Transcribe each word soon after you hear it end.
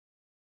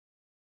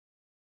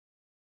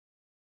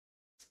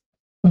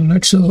All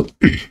right, so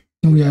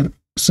we are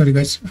sorry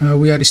guys,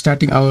 we are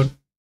starting our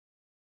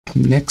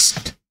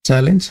next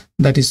challenge,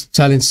 that is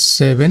challenge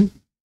 7.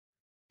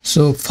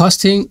 So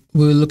first thing,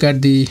 we will look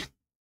at the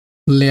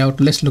layout.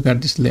 Let's look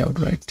at this layout,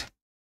 right?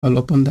 I'll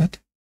open that.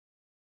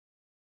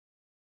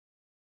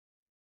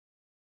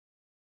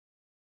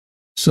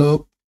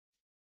 So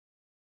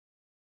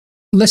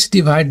let's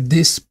divide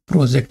this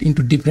project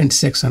into different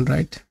sections,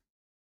 right?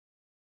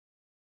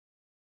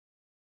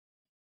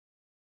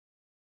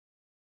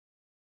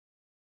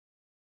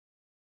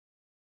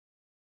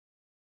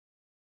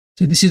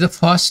 So this is the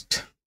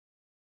first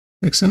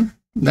section.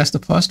 That's the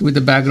first with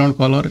the background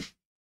color,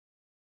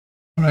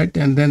 right?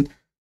 And then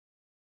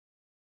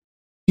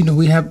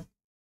we have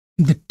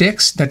the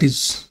text, that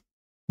is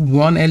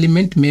one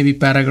element, maybe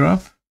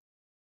paragraph,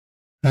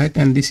 right?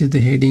 And this is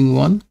the heading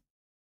 1.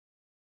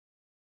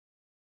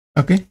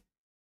 Okay,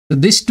 so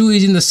this 2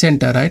 is in the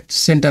center, right?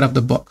 Center of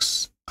the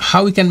box.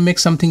 How we can make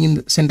something in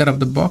the center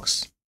of the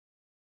box?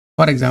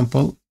 For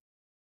example,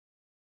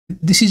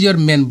 this is your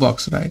main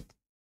box, right?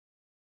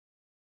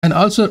 And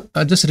also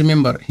just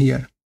remember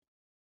here,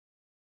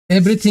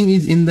 everything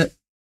is in the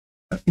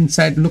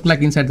inside, look like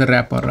inside the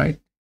wrapper, right?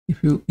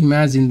 If you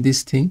imagine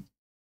this thing,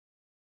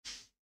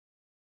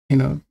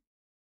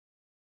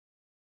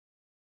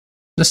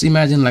 just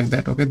imagine like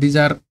that. Okay, these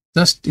are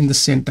just in the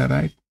center,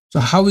 right?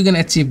 So how we can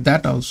achieve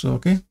that also?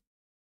 Okay,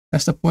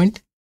 that's the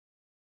point.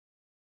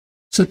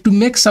 So to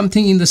make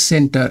something in the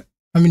center,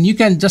 I mean, you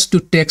can just do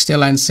text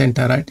align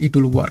center, right? It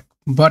will work.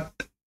 But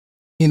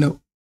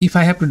if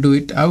I have to do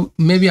it,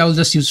 maybe I'll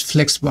just use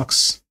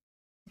flexbox.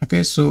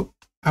 Okay, so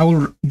I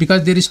will,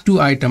 because there is 2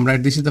 items,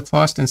 right? This is the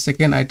first and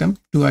second item,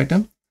 2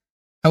 items.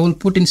 I will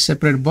put in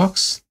separate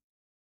box.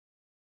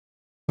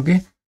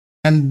 Okay,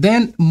 and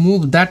then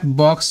move that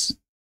box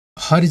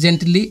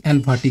horizontally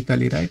and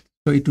vertically, right?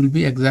 So it will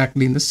be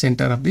exactly in the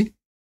center of the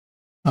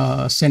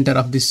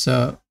this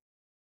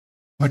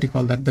what do you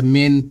call that, the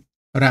main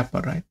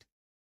wrapper, right?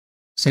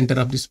 Center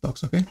of this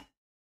box. Okay,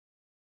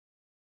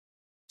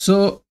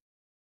 so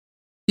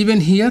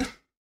even here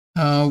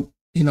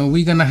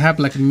we're gonna have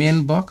like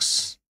main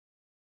box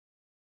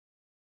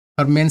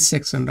or main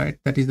section, right?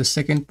 That is the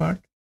second part.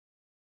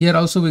 Here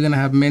also we're gonna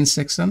have main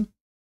section,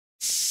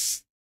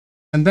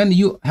 and then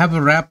you have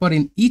a wrapper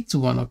in each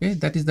one. Okay,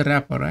 that is the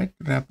wrapper, right?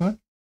 Wrapper.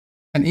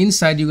 And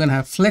inside you're gonna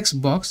have flex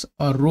box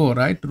or row,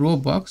 right? Row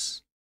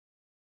box.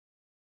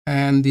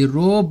 And the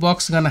row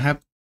box gonna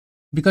have,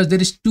 because there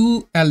is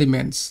 2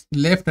 elements,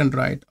 left and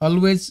right,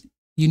 always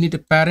you need a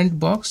parent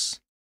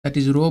box, that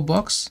is row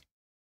box,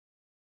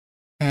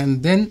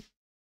 and then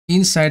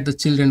inside the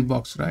children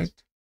box, right?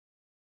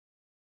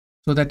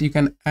 So that you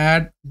can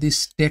add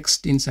this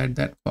text inside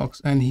that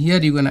box. And here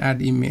you're gonna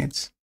add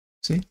image.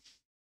 See,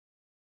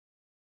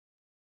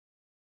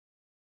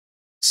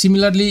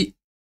 similarly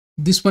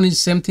this one is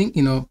same thing.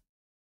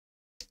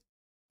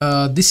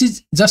 This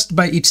is just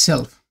by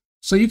itself,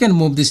 so you can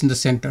move this in the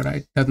center,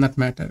 right? Does not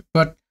matter.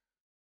 But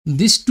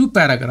this 2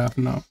 paragraph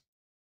now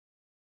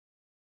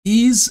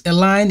is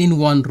aligned in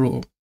 1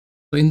 row.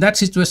 So in that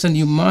situation,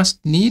 you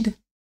must need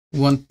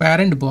 1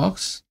 parent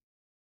box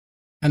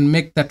and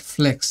make that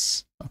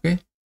flex. Okay,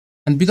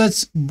 and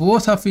because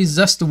both of is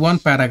just 1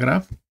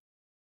 paragraph,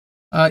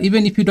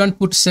 even if you don't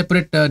put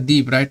separate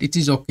div, right, it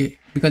is okay,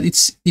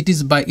 because it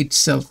is by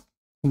itself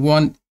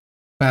 1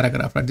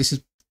 paragraph, right? This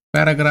is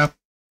paragraph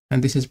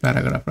and this is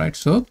paragraph, right?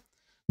 So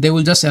they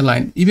will just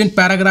align. Even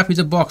paragraph is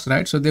a box,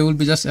 right? So they will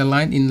be just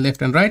aligned in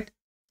left and right.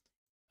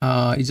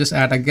 You just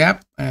add a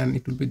gap and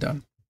it will be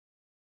done.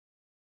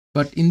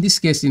 But in this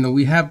case,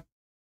 we have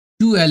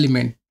 2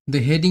 elements,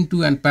 the heading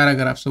 2 and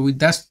paragraph. So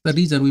that's the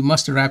reason we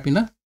must wrap in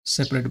a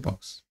separate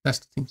box. That's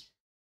the thing.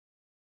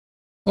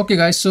 Okay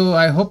guys, so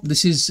I hope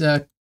this is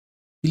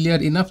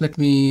clear enough. Let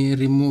me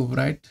remove,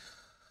 right?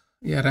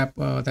 Yeah, wrap,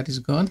 that is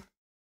gone.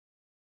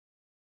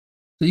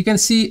 So you can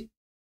see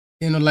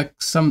like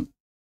some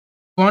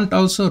font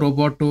also,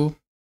 Roboto,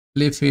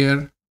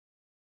 Playfair,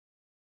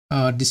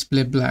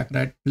 display black,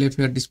 right?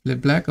 Playfair, display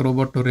black,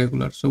 Roboto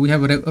regular. So we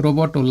have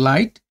Roboto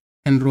light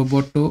and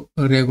Roboto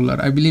regular.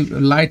 I believe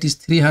light is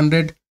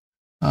 300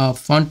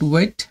 font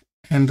weight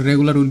and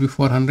regular will be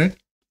 400,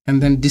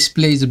 and then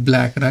display is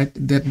black, right?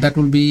 That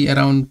will be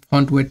around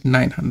font weight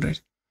 900.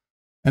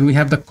 And we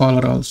have the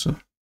color also,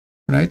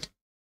 right?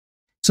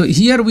 So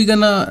here we're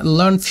gonna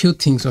learn few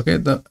things. Okay,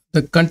 the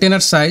container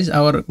size,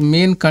 our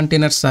main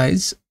container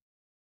size,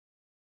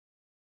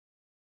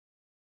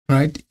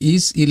 right,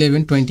 is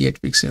 1128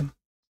 pixel.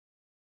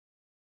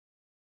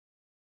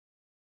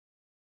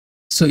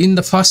 So in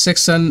the first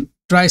section,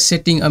 try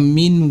setting a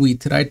mean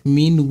width, right?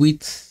 Mean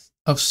width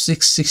of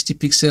 660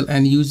 pixel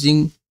and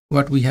using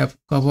what we have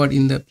covered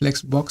in the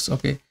flex box.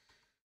 Okay,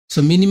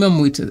 so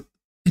minimum width,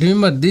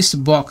 remember this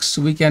box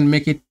we can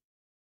make it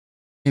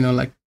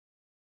like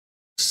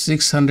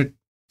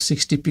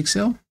 660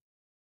 pixel,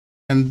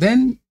 and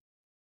then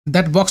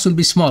that box will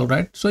be small,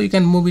 right? So you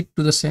can move it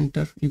to the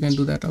center. You can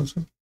do that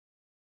also.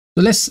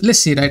 So let's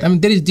see, right? I mean,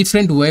 there is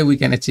different way we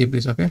can achieve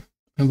this. Okay,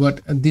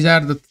 but these are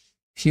the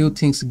few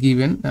things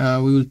given.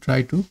 We will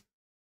try to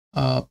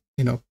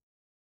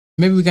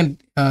maybe we can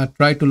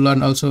try to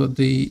learn also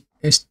the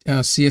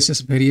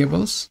CSS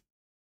variables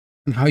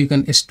and how you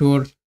can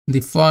store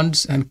the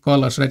fonts and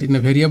colors, right, in a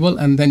variable,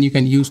 and then you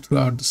can use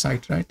throughout the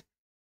site, right?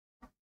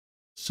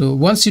 So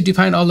once you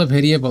define all the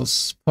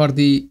variables for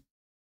the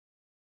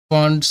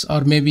fonts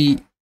or maybe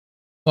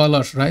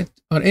colors, right,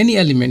 or any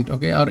element,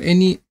 okay, or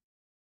any,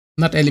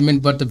 not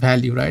element but the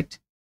value, right,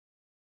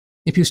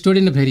 if you store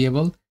in a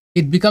variable,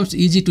 it becomes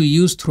easy to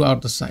use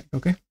throughout the site.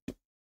 Okay,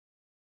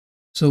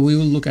 so we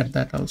will look at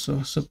that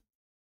also. So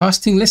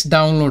first thing, let's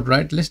download,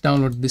 right, let's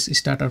download this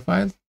starter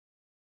file.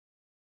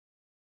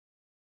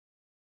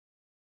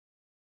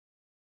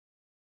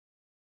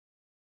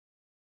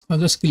 I'll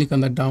just click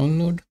on the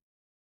download,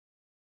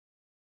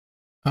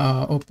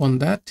 open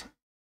that.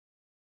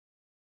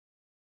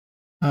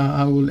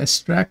 I will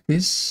extract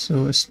this,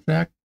 so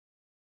extract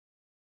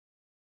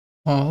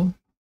all.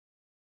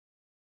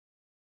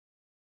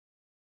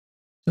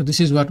 So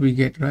this is what we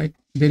get, right?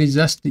 There is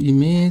just the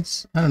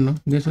image. I don't know,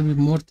 there should be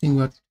more thing,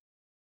 but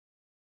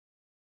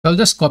I'll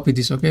just copy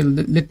this. Okay,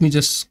 let me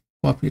just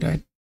copy,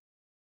 right?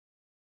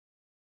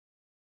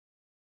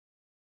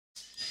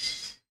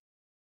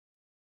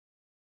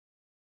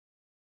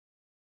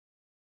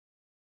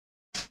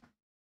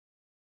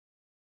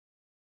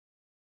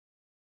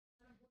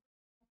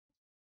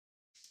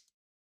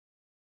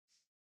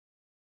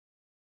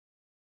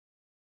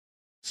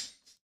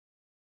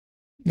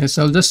 Yes,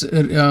 I'll just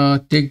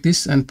take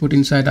this and put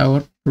inside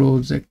our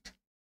project.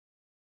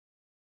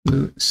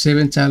 Save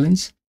and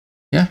challenge.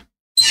 Yeah,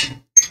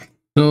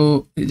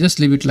 so just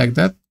leave it like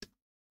that.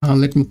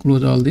 Let me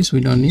close all this,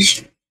 we don't need.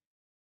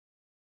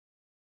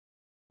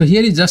 So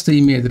here is just the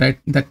image, right,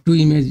 that two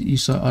images you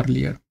saw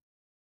earlier.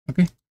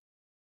 Okay,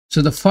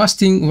 so the first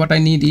thing what I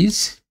need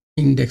is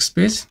index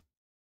page.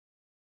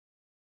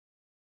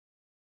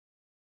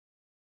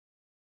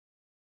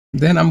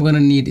 Then I'm going to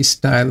need a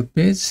style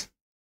page.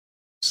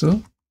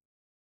 So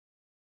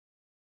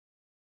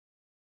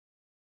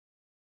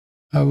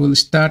I will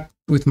start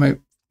with my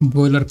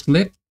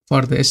boilerplate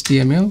for the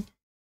HTML.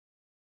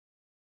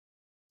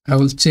 I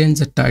will change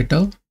the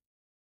title,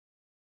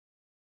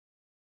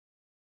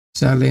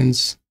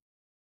 challenge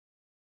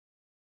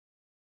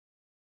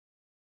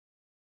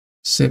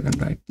 7,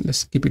 right?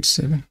 Let's keep it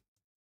 7.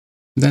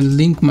 Then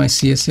link my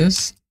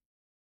CSS.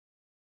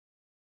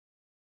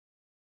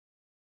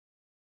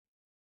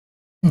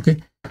 Okay,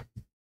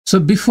 so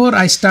before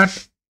I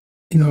start,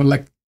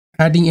 like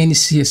adding any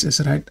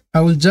CSS, right,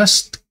 I will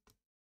just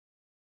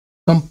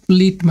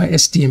complete my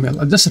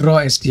HTML, or just raw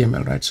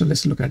HTML, right? So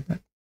let's look at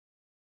that.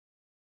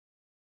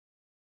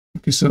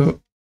 Okay, so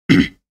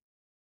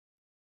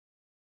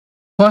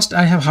first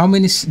I have how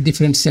many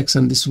different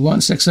sections? This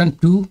 1 section,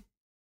 2,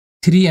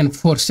 3, and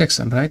 4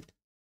 section, right?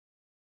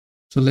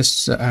 So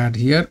let's add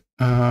here.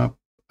 I'll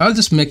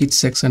just make it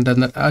section, does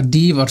not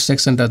div or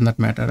section does not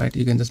matter, right?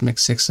 You can just make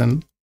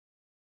section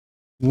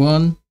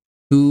 1,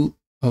 2,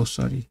 oh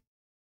sorry,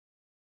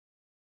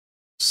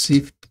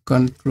 shift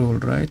control,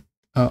 right?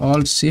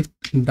 Alt shift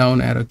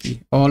down arrow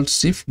key, alt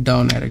shift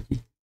down arrow key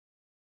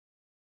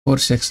for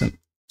section.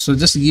 So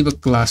just give a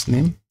class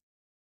name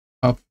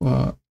of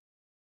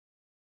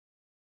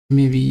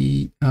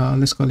maybe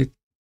let's call it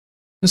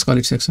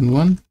section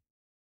 1,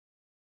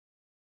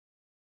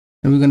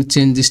 and we're going to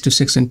change this to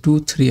section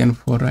 2, 3, and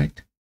 4,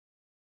 right?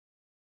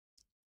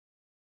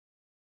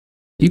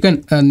 You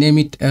can name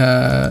it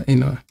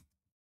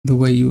the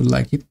way you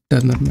like it,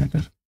 does not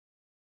matter.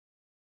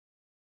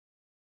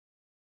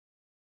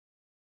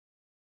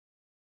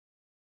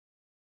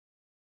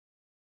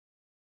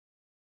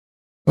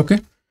 Okay,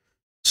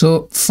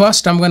 so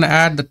first I'm going to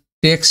add the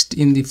text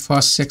in the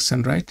first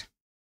section, right?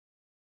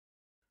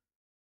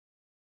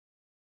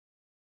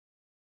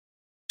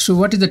 So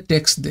what is the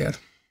text there?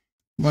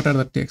 What are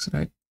the texts,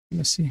 right?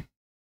 Let's see.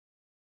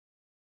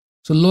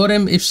 So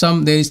lorem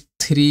ipsum, there is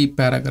 3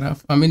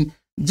 paragraph. I mean,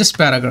 just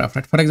paragraph,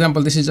 right? For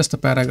example, this is just a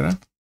paragraph.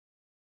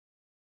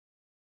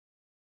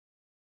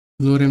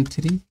 Lorem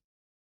 3,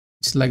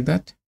 it's like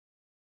that.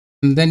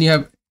 And then you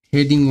have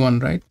heading 1,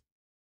 right?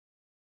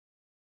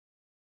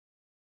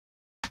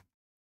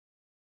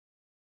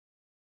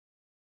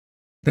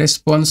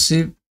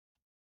 Responsive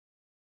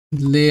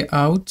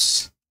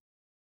layouts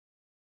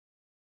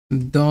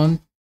don't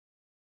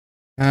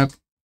have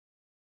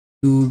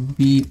to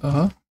be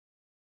a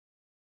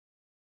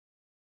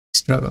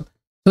struggle.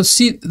 So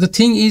see, the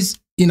thing is,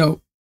 I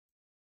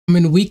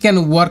mean, we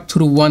can work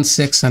through one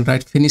section,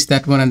 right? Finish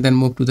that one and then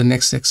move to the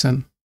next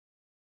section.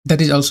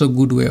 That is also a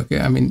good way, okay?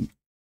 I mean,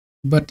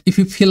 but if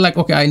you feel like,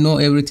 okay, I know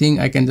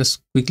everything, I can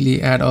just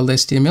quickly add all the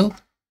HTML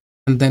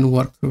and then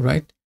work through,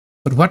 right?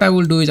 But what I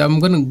will do is I'm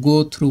going to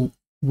go through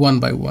one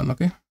by one,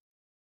 okay?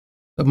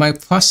 So my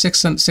first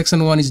section,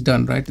 section 1 is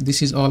done, right?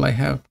 This is all I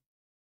have.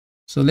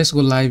 So let's go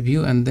live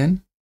view and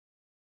then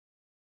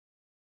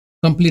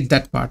complete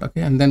that part, okay?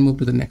 And then move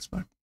to the next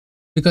part,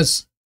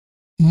 because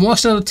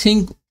most of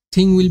the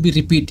thing will be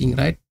repeating,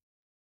 right?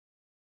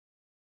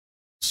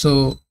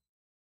 So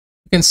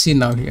you can see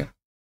now here.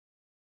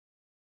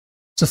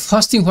 So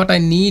first thing what I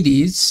need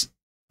is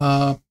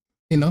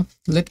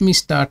let me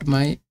start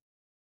my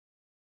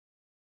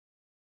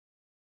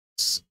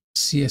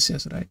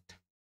CSS, right?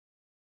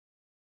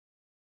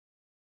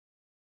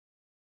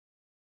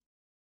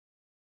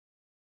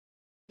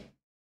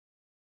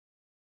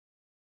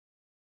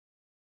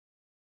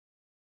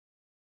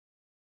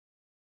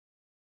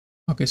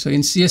 Okay, so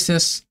in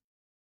CSS,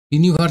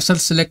 universal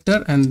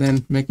selector, and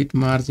then make it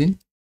margin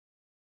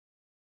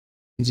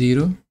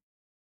 0,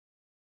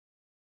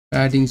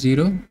 padding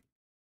 0,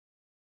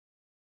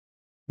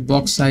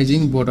 box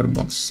sizing border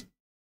box.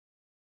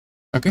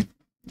 Okay,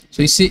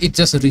 so you see it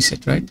just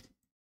reset, right?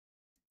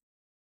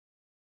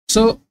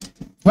 So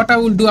what I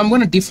will do, I'm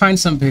going to define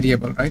some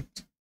variable, right?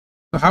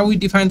 So how we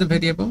define the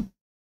variable?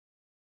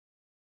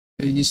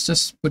 You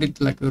just put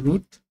it like a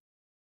root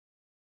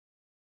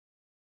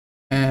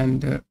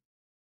and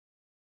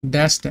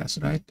dash dash,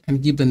 right?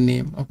 And give the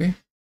name. Okay,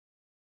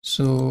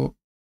 so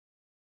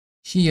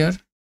here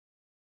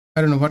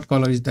I don't know what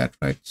color is that,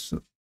 right?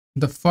 So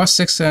the first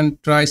section,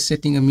 try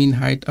setting a mean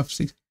height of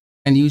 6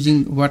 and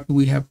using what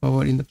we have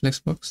power in the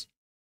flexbox.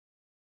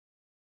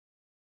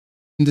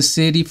 In the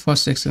seri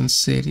first section,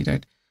 seri,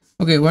 right?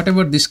 Okay,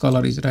 whatever this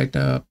color is, right?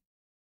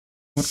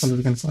 What color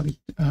we can call it?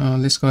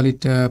 Let's call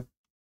it I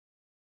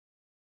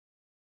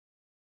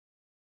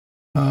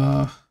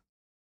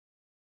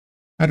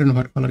don't know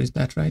what color is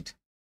that, right?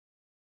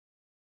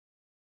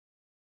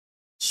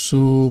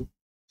 So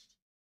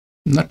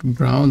not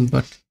brown,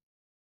 but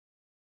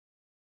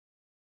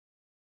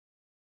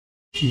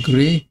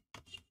gray.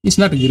 It's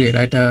not gray,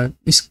 right?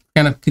 It's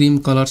kind of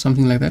cream color,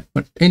 something like that.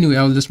 But anyway,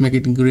 I'll just make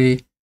it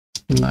gray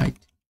light,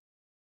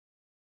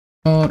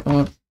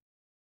 or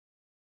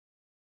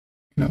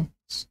you know.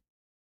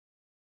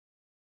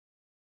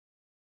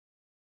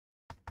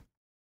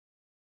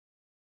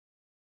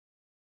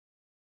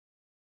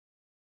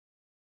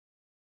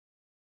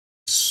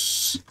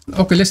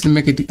 Okay, let's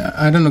make it,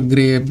 I don't know,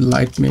 gray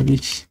light maybe.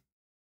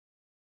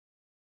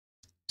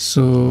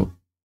 So,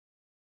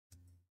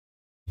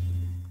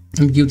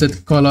 and give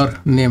that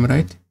color name,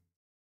 right?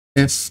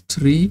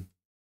 F3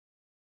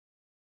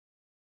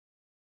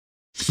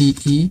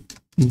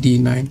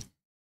 EED9.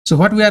 So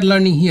what we are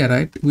learning here,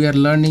 right? We are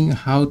learning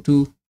how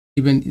to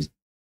even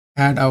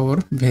add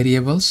our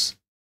variables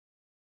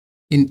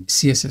in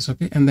CSS,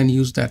 okay? And then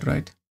use that,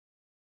 right?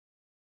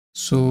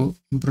 So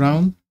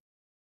brown,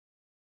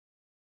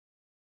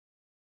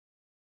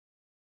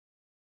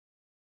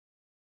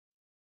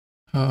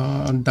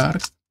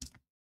 dark,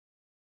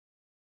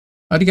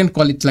 or you can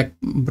call it like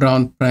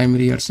brown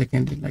primary or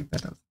secondary, like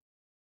that.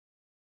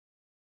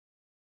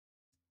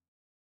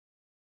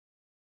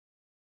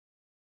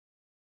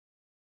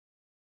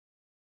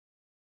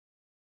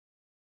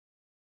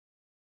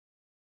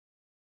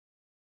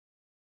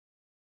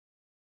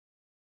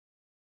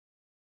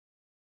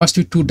 First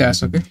with 2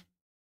 dash, okay?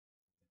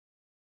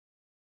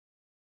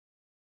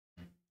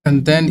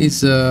 And then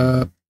it's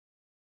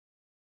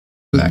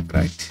black,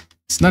 right?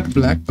 It's not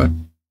black, but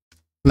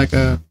like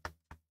a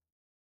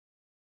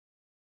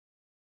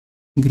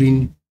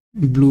green,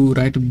 blue,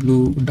 right?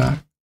 Blue dark.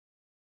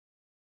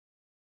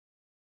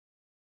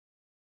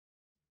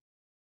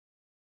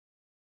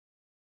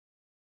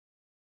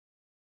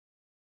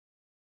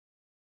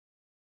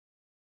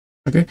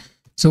 Okay,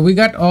 so we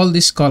got all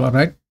this color,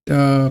 right?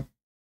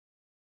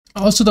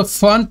 Also the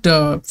font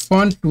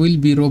will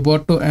be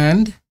Roboto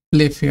and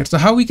Playfair. So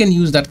how we can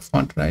use that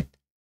font, right?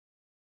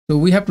 So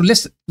we have to,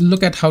 let's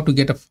look at how to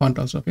get a font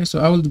also. Okay, so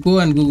I will go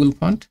and Google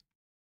font.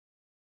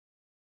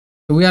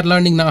 So we are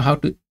learning now how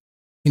to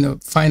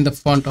find the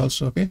font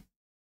also. Okay,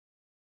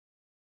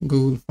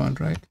 Google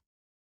font, right?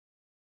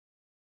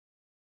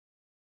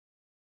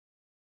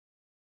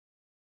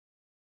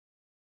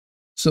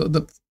 So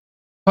the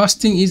first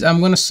thing is I'm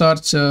going to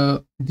search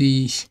the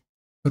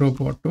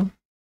Roboto,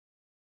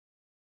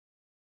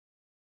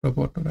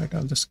 right?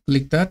 I'll just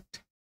click that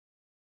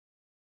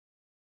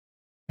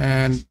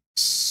and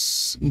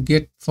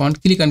get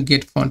font, click on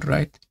get font,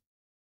 right?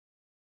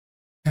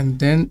 And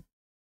then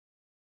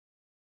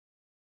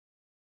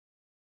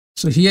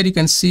so here you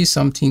can see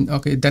something.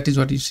 Okay, that is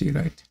what you see,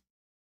 right?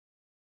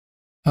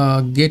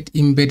 Get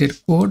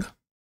embedded code,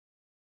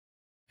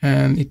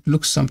 and it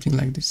looks something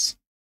like this.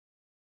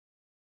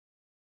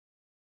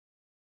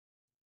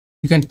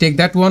 You can take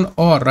that one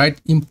or right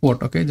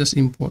import. Okay, just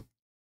import.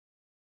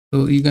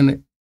 So you're gonna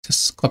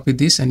just copy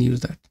this and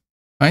use that.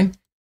 Fine,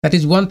 that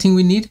is one thing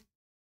we need.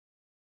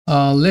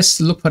 Let's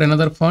look for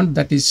another font,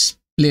 that is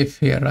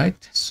Playfair,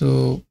 right?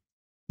 So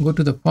go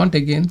to the font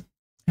again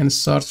and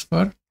search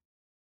for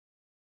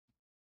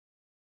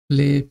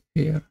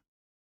Playfair,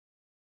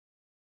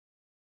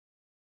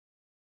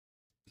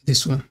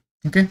 this one.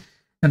 Okay,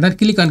 and then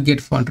click on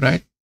get font,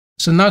 right?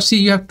 So now see,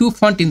 you have 2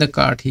 font in the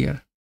cart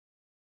here.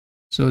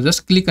 So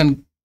just click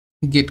on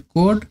get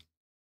code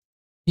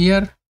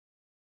here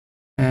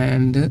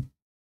and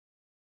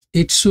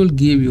it should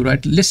give you,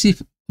 right? Let's see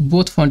if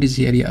both font is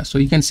here. Yeah, so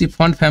you can see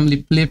font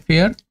family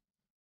Playfair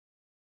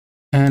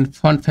and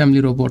font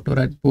family Roboto,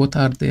 right? Both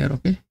are there,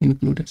 okay,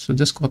 included. So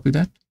just copy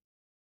that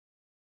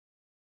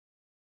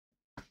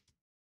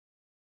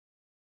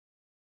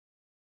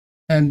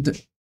And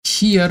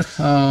here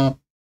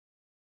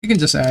you can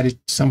just add it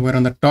somewhere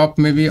on the top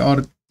maybe,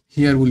 or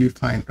here will be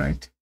fine,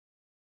 right?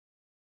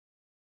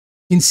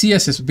 In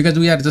CSS, because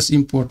we are just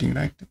importing,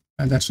 right?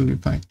 And that should be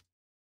fine.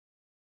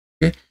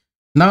 Okay,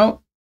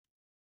 now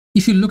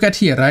if you look at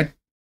here, right,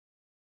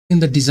 in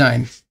the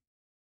design,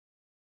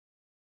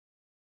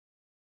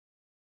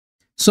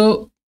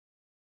 so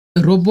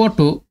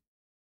Roboto,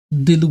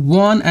 the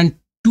 1 and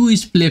 2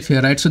 is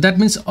Playfair, right? So that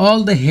means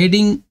all the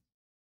heading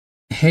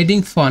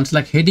fonts,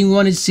 like heading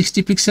 1 is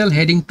 60 pixel,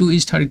 heading 2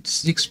 is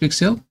 36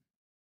 pixel.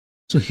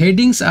 So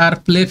headings are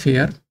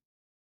Playfair,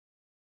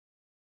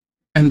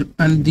 and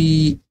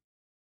the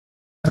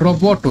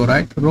Roboto,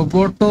 right?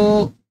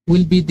 Roboto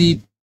will be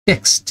the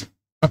text.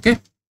 Okay.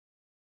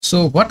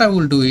 So what I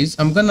will do is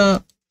I'm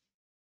gonna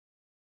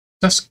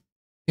just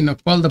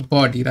call the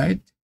body,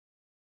 right,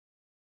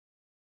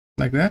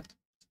 like that,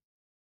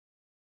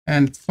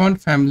 and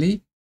font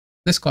family,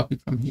 let's copy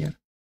from here.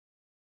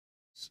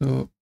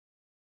 So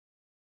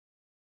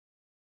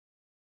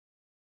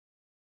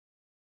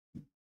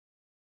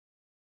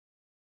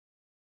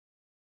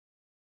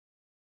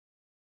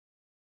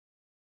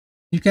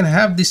you can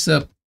have this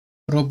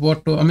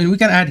Roboto. I mean, we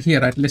can add here,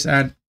 right? Let's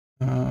add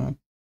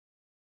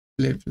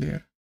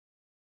Playfair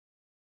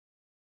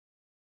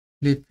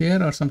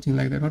or something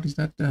like that. What is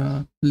that?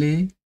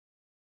 Play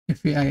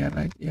FAIR,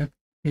 right?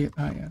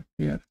 FAIR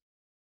here.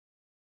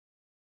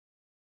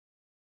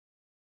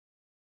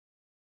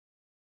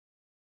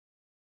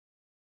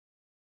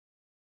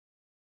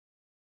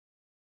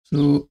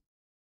 So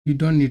you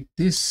don't need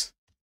this.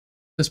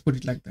 Just put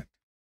it like that.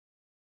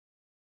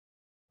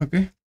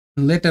 Okay.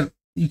 Later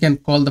you can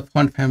call the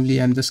font family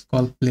and just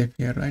call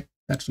Playfair, right?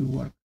 That should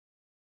work.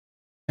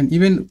 And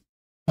even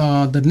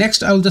the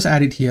next, I will just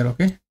add it here.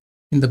 Okay,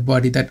 in the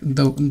body, that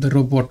the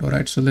Roboto,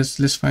 right? So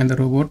let's find the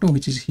Roboto,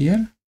 which is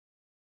here.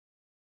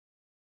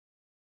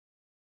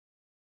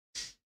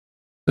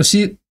 So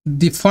see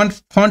the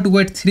font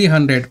weight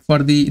 300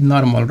 for the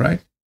normal,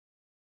 right?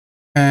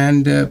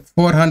 And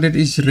 400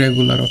 is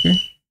regular. Okay,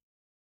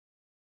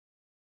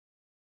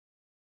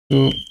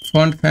 so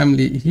font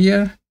family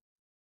here,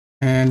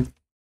 and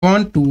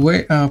font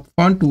weight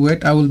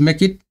I will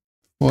make it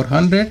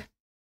 400,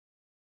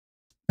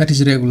 that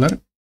is regular.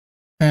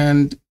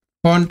 And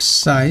font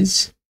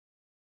size,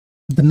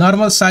 the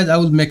normal size, I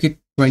will make it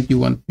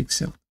 21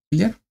 pixel.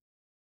 Clear?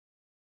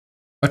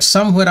 But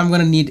somewhere I'm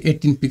going to need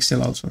 18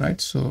 pixel also, right?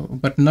 So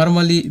but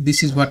normally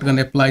this is what going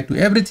to apply to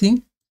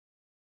everything.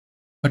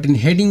 But in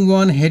heading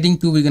 1, heading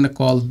 2, we're going to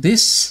call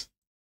this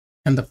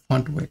and the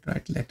font weight,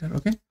 right, later.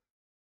 Okay,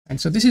 and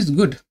so this is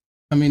good.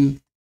 I mean,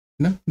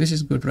 this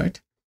is good,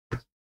 right?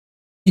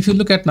 If you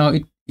look at now,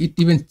 it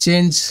even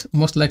changed,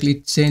 most likely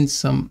it changed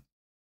some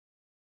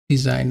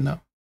design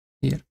now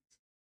here.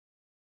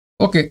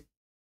 Okay,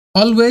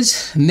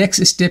 always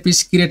next step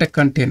is create a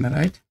container,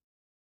 right?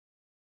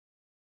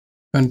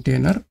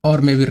 Container or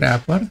maybe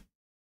wrapper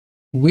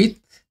with,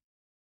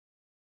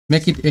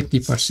 make it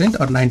 80%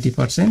 or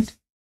 90%,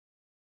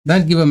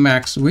 then give a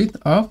max width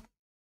of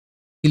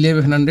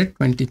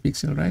 1120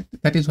 pixel, right?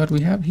 That is what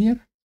we have here.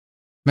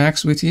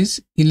 Max width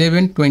is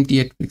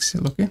 1128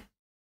 pixel. Okay,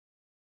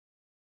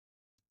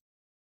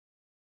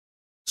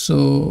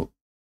 so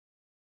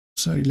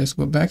sorry, let's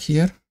go back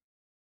here.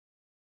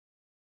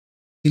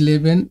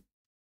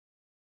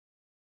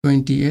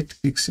 1128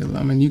 pixel.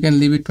 I mean, you can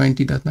leave it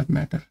 20, does not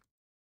matter.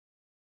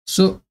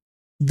 So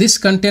this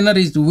container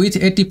is width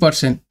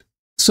 80%.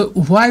 So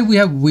why we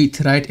have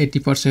width, right,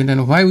 80%,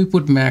 and why we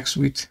put max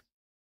width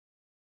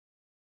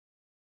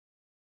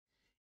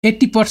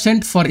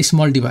 80% for a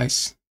small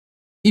device?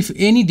 If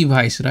any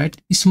device, right,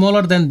 is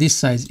smaller than this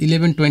size,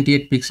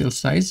 1128 pixel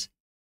size,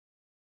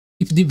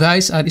 if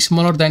device are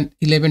smaller than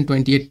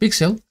 1128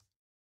 pixel,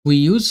 we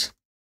use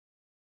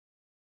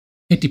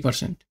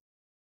 80%.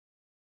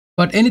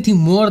 But anything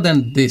more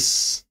than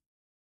this,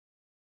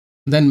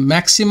 then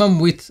maximum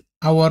width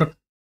our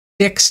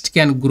text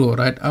can grow,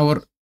 right?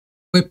 Our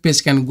web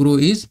page can grow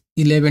is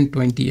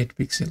 1128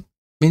 pixel.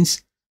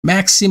 Means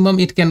maximum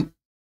it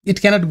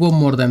cannot go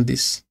more than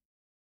this.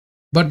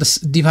 But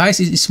the device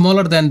is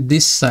smaller than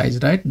this size,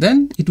 right?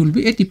 Then it will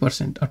be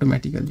 80%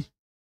 automatically.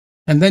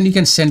 And then you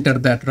can center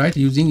that, right,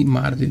 using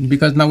margin,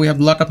 because now we have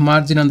a lot of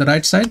margin on the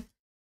right side.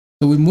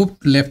 So we move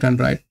left and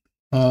right.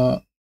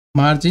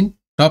 Margin,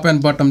 top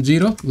and bottom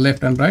 0,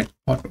 left and right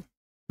auto.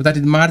 So that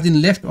is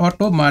margin left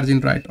auto,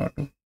 margin right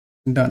auto.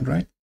 Done,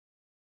 right?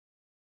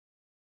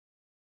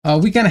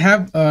 We can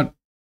have,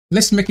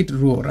 let's make it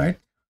row, right?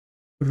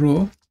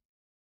 Row,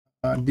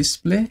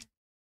 display,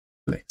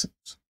 flex.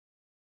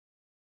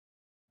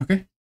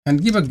 Okay,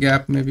 and give a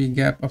gap, maybe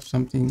gap of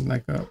something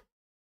like a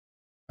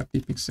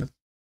 30 pixel.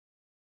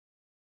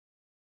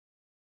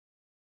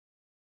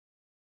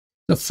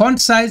 The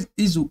font size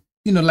is,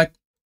 like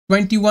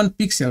 21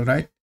 pixel,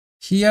 right?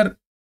 Here,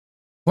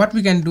 what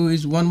we can do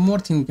is one more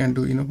thing we can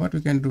do, what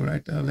we can do,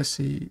 right? Let's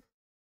see.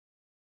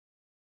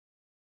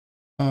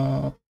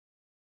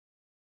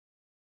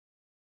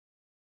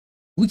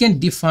 We can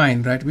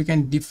define, right? We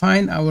can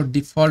define our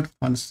default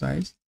font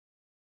size.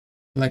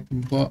 like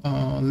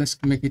let's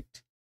make it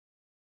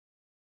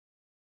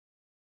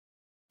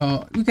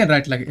you can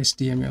write like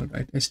HTML,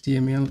 right?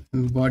 HTML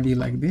and body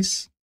like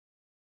this,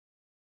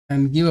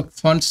 and give a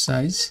font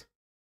size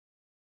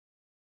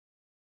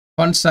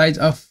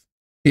of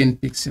 10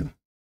 pixel.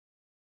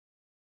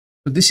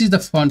 So this is the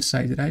font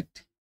size, right?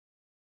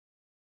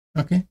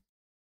 Okay,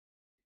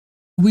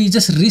 we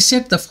just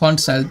reset the font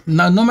size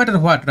now. No matter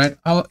what, right,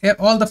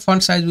 all the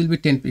font size will be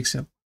 10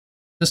 pixel.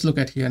 Just look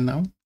at here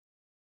now.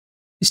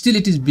 Still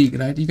it is big,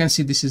 right? You can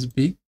see this is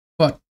big,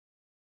 but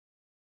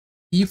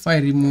if I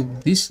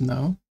remove this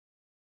now,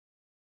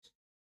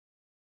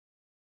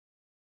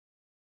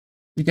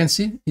 you can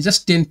see it's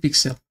just 10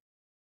 pixel.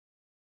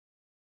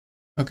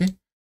 Okay,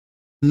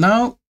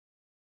 now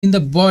in the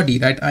body,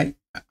 right,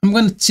 I'm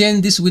going to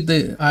change this with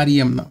the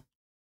REM now.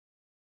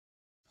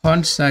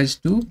 Font size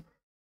to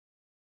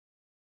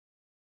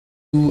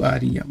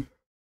REM,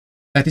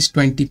 that is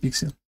 20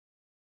 pixel.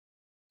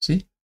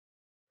 See,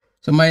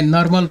 so my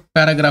normal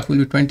paragraph will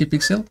be 20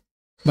 pixel,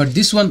 but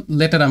this one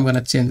later I'm going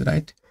to change,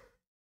 right?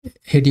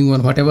 Heading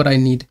one, whatever I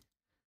need.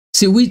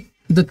 See,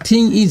 the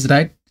thing is,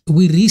 right,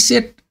 we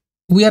reset.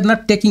 We are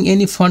not taking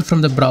any font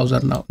from the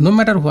browser now. No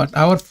matter what,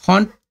 our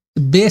font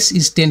base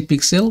is 10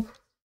 pixel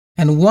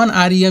and one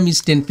REM is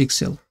 10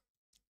 pixel.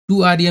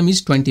 2 REM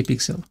is 20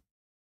 pixel.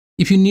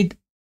 If you need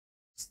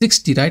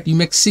 60, right, you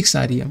make 6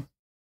 REM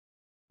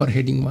for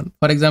heading one.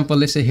 For example,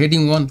 let's say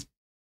heading one,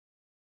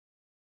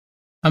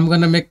 I'm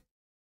going to make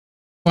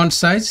font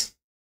size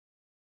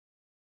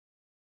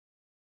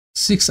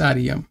 6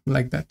 REM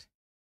like that.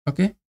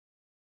 Okay,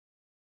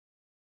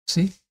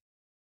 see,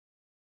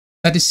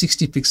 that is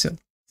 60 pixel.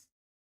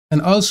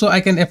 And also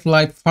I can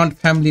apply font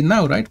family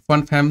now, right?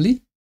 Font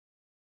family.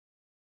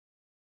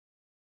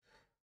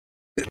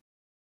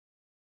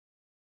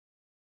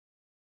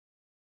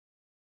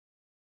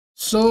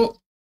 So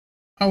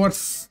our,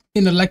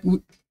 like,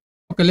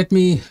 okay, let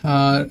me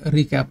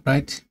recap,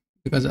 right?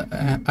 Because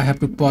I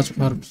have to pause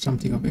for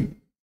something. Okay.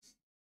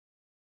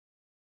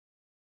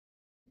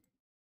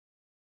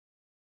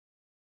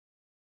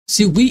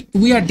 See,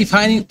 we are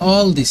defining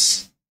all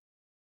this,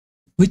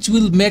 which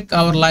will make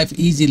our life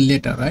easy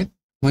later, right?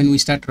 When we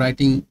start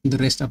writing the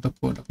rest of the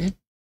code. Okay,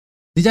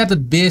 these are the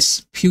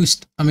base few,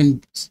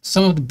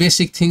 some of the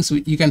basic things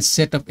you can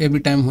set up every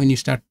time when you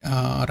start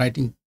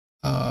writing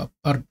or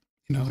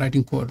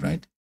writing code,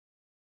 right?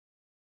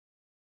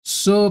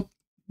 So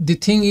the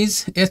thing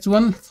is,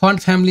 H1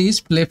 font family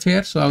is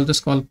Playfair, so I'll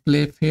just call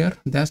Playfair.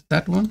 That's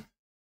that one.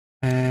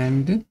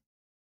 And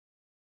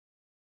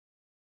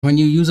when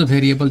you use a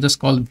variable, just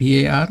call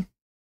var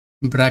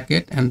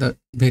bracket and the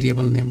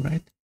variable name,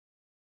 right?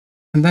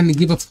 And then you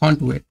give a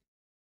font weight.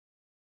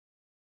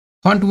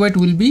 Font weight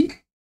will be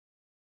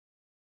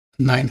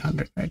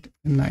 900, right?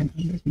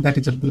 900. That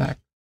is a black.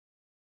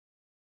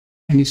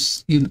 And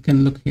you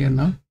can look here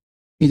now.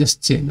 You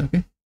just change,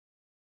 okay?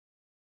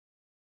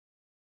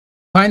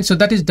 Fine. So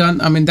that is done.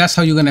 That's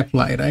how you can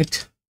apply,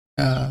 right?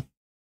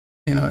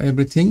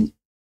 Everything,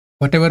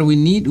 whatever we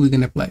need, we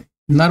can apply.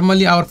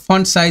 Normally, our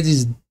font size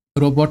is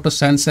Roboto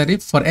sans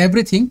serif for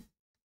everything,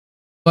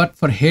 but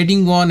for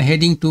heading 1,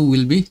 heading 2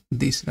 will be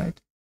this, right?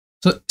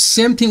 So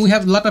same thing, we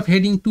have a lot of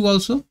heading 2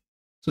 also.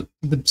 So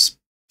the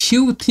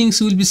few things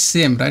will be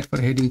same, right?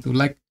 For heading 2,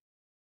 like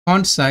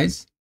font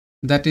size,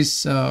 that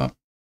is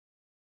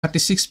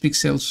 36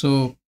 pixels.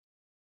 So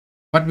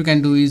what we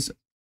can do is,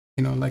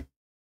 like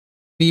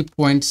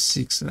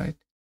 3.6, right?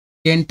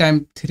 10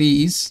 times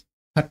 3 is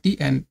 30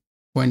 and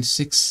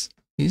 0.6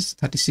 is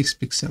 36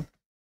 pixel.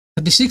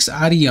 36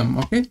 REM,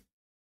 okay?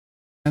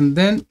 And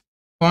then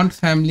font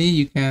family,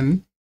 you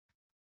can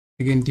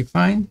again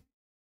define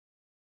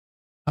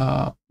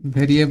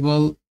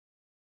variable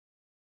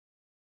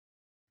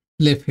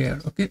Playfair,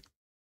 okay?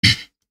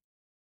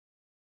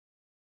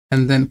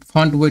 And then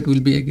font weight will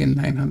be again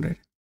 900.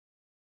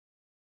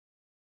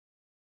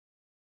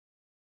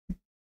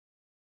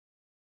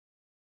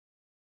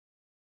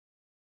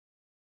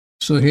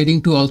 So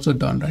heading 2 also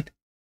done, right?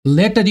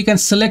 Later you can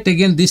select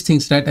again these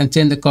things, right, and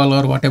change the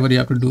color or whatever you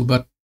have to do,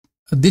 but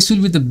this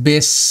will be the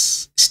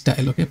base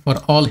style, okay, for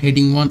all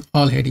heading 1,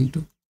 all heading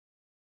 2.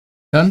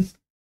 Done.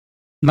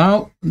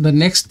 Now the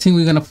next thing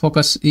we're going to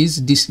focus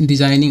is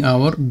designing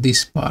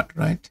this part,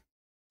 right?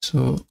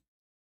 So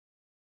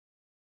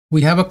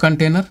we have a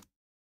container,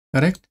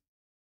 correct?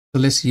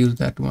 So let's use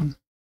that one.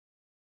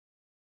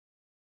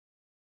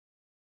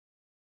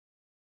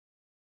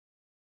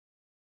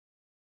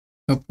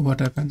 Oh, what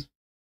happened?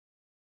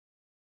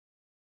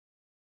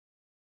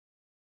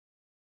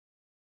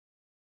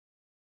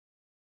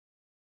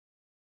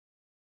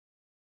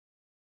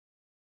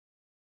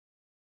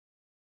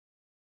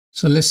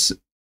 So let's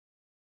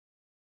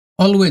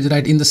always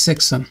write in the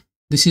section.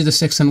 This is the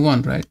section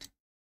 1, right?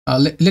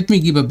 Let me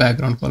give a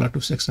background color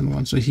to section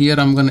 1. So here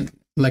I'm gonna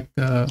like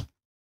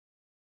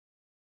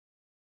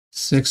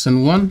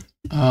section 1.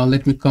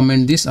 Let me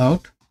comment this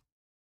out.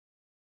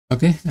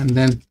 Okay, and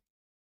then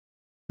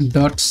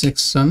dot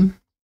section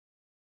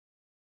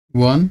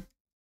 1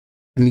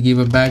 and give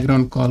a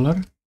background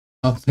color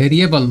of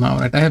variable now,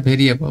 right? I have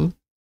variable.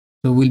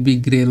 So will be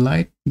gray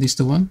light. This is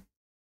the one.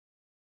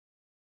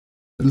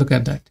 Look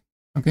at that.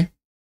 Okay.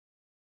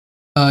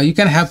 You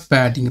can have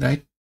padding,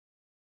 right?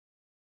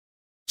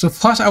 So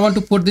first I want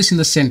to put this in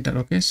the center.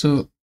 Okay.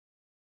 So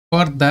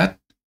for that,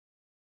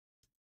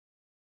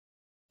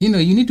 you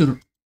need to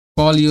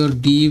call your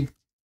div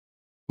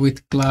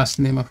with class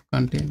name of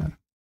container.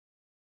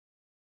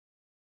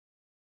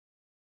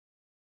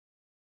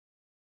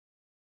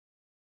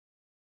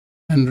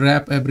 And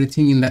wrap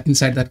everything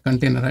inside that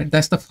container, right?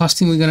 That's the first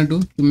thing we're going to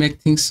do to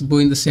make things go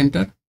in the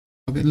center.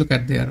 Okay, look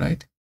at there,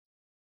 right?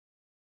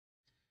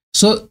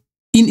 So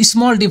in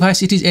small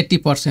device, it is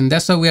 80%.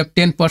 That's why we have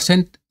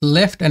 10%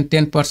 left and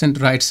 10%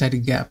 right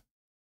side gap.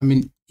 I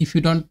mean, if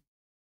you don't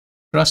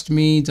trust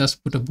me,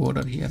 just put a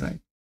border here, right?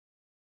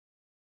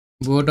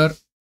 Border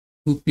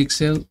 2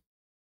 pixel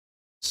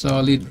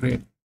solid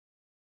red.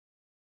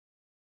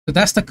 So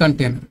that's the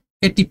container.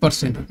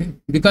 80%, okay,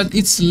 because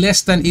it's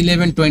less than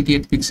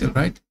 1128 pixel,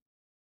 right?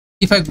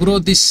 If I grow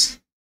this,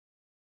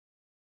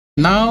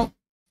 now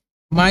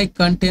my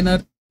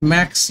container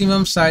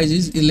maximum size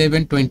is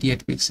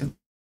 1128 pixel,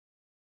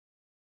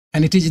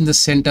 and it is in the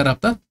center of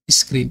the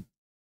screen.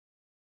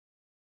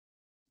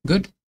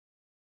 Good.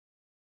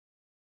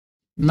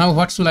 Now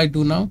what should I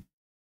do now?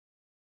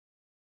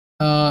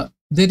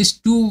 There is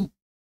two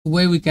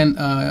way we can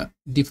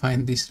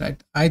define this,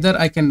 right? Either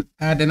I can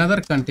add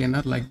another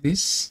container like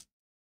this,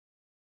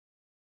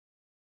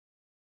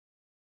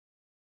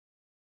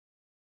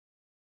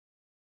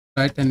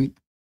 right, and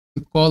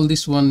call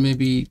this one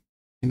maybe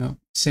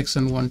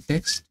section 1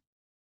 text,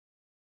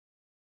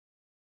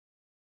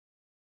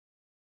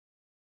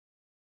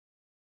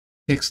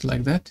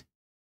 like that,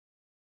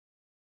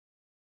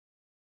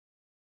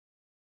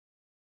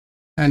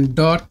 and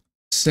dot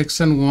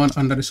section 1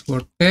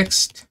 underscore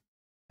text,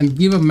 and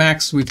give a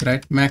max width,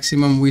 right?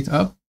 Maximum width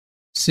of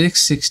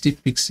 660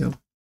 pixel.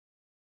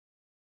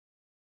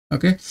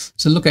 Okay,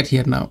 so look at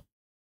here now.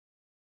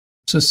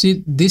 So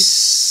see,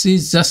 this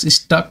is just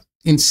stuck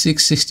in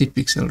 660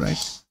 pixel, right?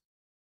 So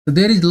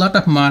there is a lot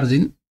of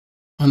margin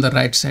on the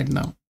right side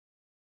now.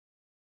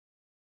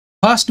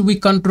 First we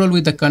control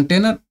with the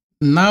container.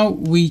 Now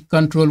we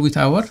control with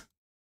our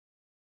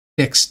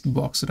text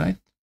box, right?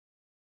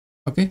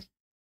 Okay,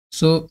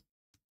 so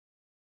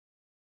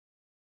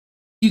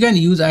you can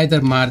use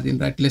either margin,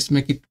 right? Let's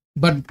make it,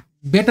 but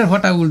better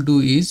what I will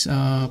do is,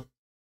 I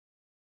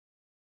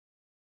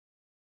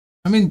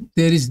mean,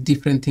 there is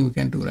different thing we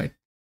can do, right?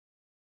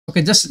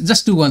 Okay,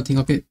 just do one thing.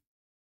 Okay,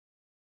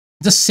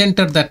 just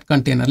center that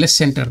container. Let's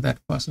center that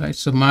first, right?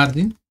 So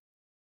margin.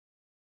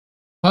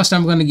 First,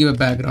 I'm going to give a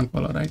background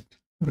color, right?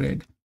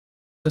 Red,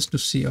 just to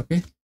see.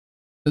 Okay,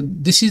 so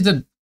this is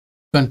the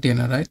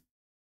container, right?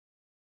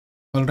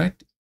 All right,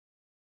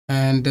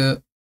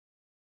 and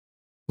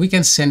we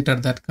can center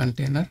that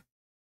container,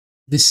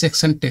 this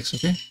section text,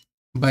 okay,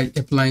 by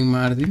applying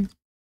margin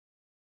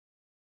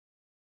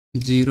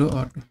 0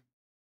 or 2,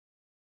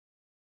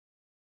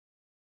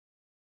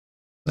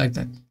 like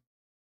that.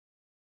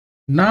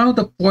 Now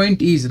the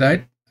point is,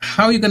 right,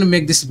 how are you going to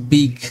make this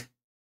big,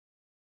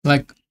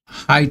 like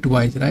height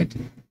wise, right?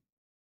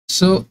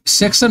 So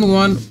section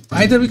 1,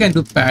 either we can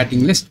do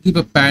padding. Let's give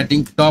a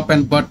padding top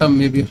and bottom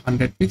maybe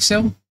 100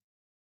 pixel,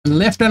 and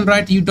left and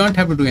right you don't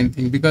have to do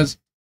anything, because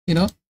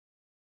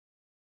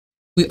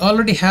we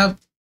already have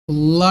a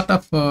lot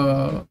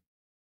of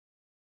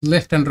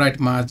left and right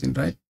margin,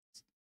 right?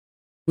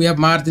 We have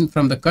margin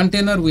from the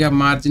container, we have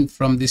margin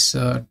from this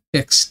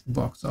text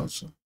box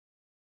also,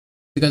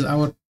 because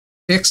our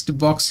text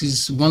box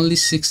is only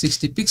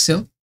 660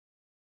 pixel.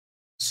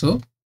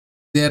 So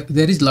there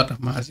is a lot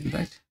of margin,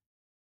 right?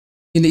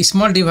 In a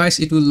small device,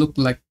 it will look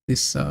like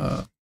this,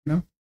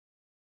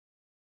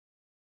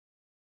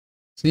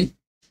 see,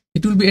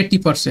 it will be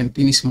 80%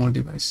 in a small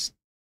device.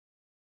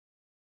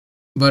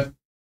 But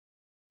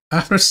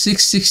after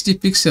 660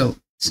 pixel,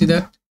 see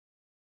that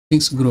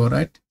things grow,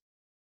 right?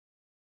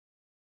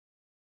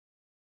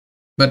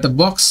 But the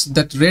box,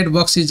 that red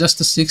box, is just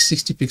a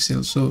 660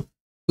 pixel. So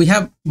we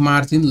have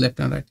margin left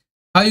and right.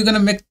 How are you going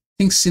to make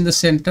things in the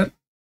center?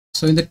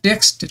 So in the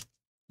text,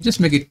 just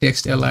make it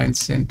text align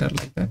center,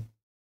 like that.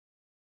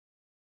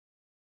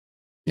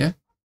 Yeah.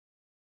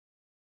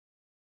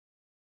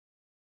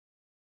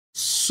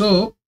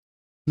 So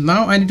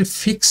now I need to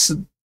fix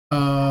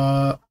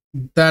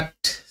that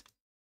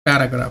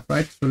paragraph,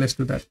 right? So let's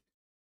do that.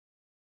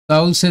 So I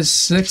will say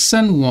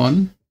section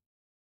 1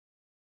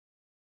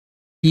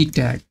 p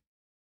tag.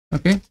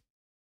 Okay,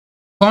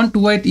 font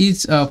weight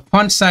is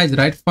font size,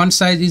 right? Font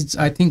size is,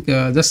 I think,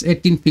 just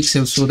 18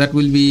 pixels, so that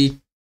will be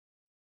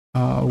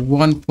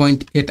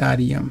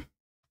 1.8 rem.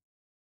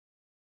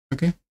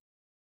 Okay,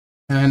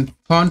 and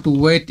font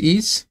weight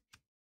is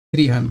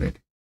 300,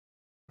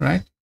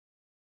 right?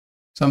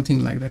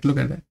 Something like that. Look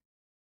at that.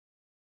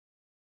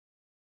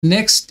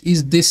 Next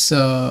is this.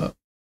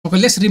 Okay,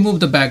 let's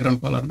remove the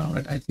background color now,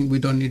 right? I think we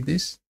don't need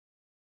this.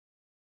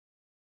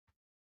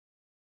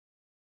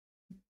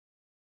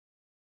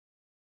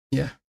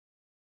 Yeah.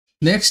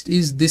 Next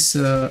is this.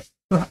 So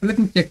let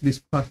me check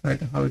this first, right?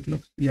 How it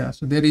looks. Yeah.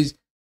 So there is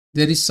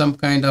there is some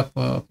kind of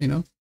color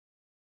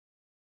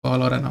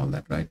and all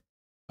that, right?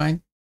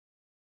 Fine.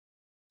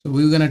 So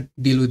we're gonna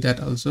deal with that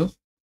also.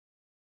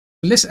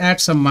 Let's add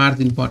some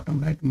margin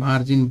bottom, right?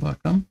 Margin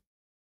bottom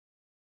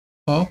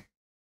of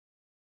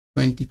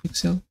 20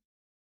 pixel.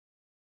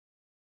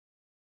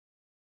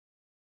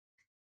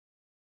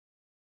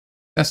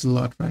 That's a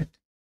lot, right?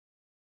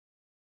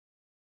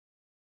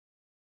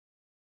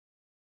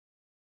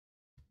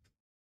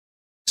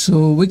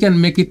 So we can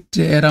make it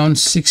around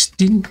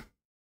 16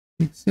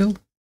 pixel.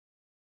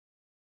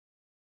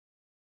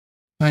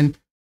 Fine.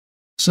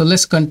 So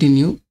let's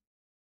continue.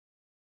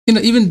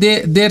 Even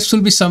there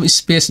should be some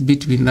space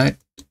between, right?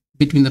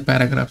 Between the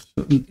paragraphs.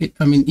 So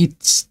I mean,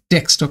 it's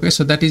text. Okay,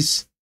 so that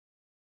is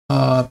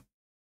what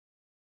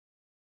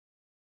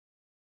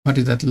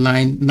is that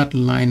line? Not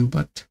line,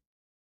 but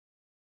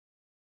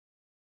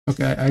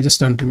okay, I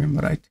just don't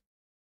remember, right?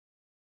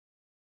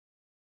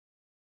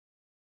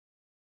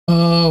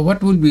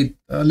 What will be?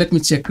 Let me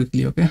check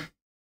quickly. Okay.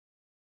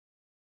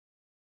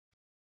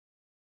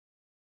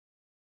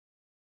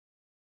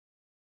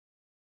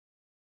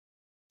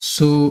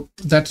 So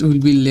that will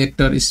be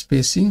letter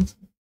spacing,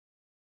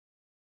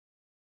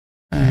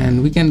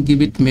 and we can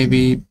give it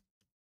maybe,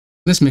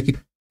 let's make it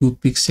 2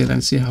 pixel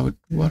and see how it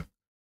works,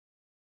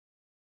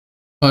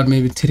 or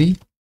maybe 3.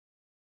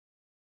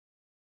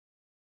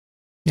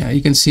 Yeah,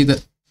 you can see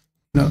that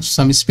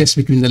some space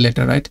between the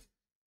letter, right?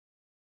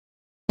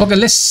 Okay,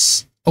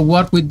 let's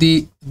work with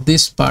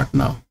this part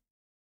now.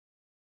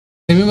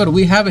 Remember,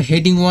 we have a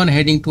heading 1,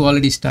 heading 2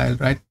 already styled,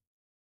 right?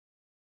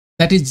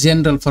 That is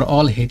general for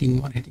all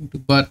heading 1, heading 2,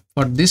 but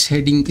for this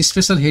heading,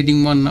 special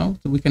heading 1 now,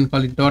 so we can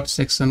call it dot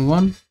section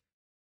 1,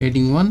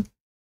 heading 1,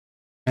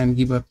 and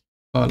give a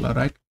color,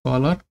 right?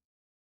 Color,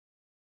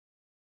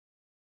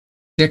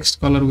 text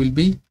color will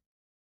be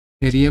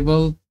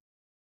variable,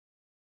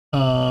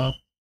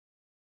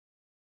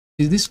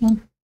 is this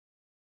one?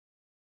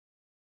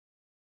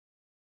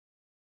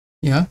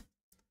 Yeah.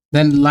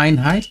 Then line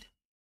height,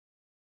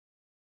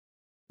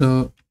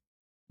 so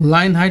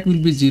line height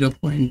will be 0.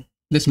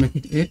 Let's make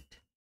it 8.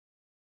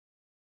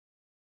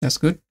 That's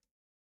good.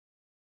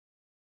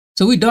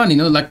 So we done,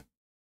 like,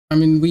 I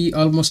mean, we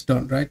almost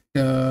done, right?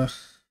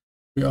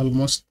 We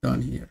almost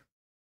done here.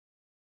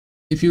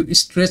 If you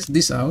stretch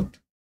this out,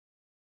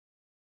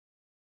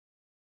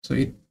 so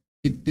it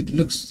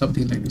looks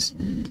something like this.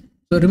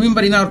 So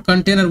remember, in our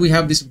container we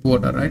have this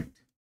border, right?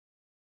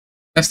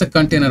 That's the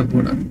container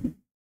border.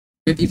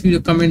 But if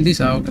you comment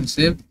this out and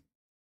save,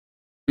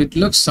 it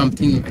looks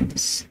something like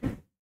this.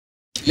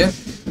 Yeah.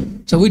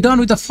 So we're done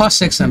with the first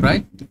section,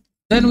 right?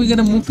 Then we're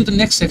gonna move to the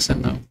next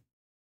section now.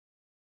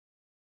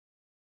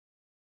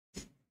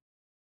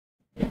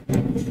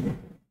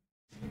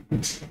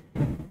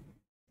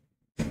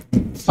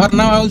 For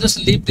now, I will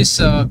just leave this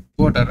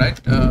border,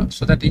 right?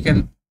 So that you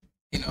can,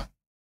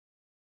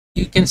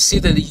 you can see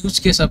the use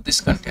case of this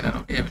container,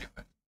 okay,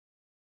 everywhere.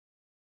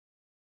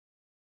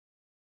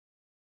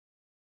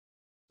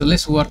 So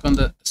let's work on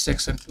the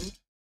section 2.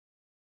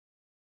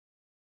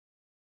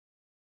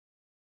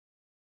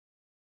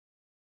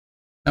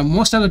 Now,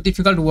 most of the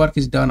difficult work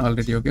is done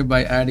already, okay,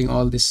 by adding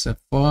all these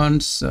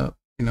fonts,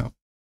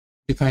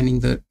 defining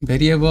the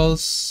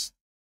variables,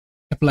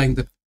 applying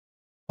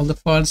all the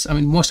fonts. I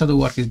mean, most of the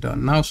work is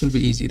done. Now it should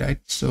be easy, right?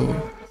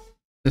 So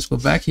let's go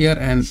back here,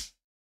 and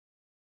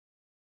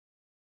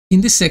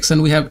in this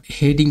section we have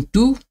heading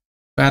 2,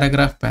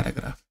 paragraph.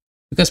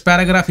 Because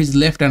paragraph is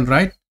left and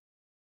right,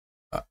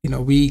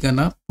 we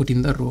gonna put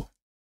in the row.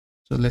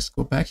 So let's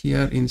go back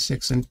here in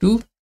section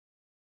 2.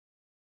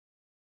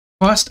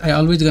 First, I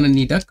always gonna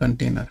need a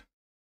container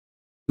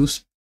to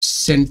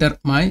center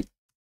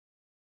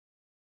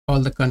all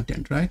the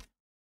content, right?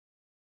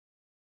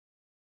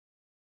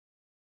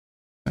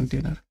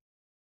 Container.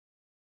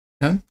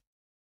 Done.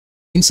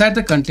 Inside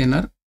the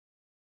container,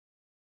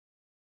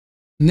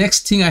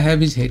 next thing I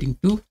have is heading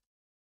 2,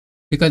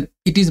 because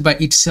it is by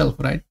itself,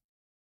 right?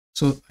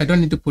 So I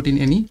don't need to put in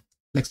any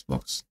flex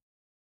box.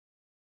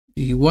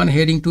 The one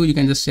heading 2, you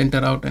can just center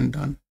out and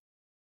done.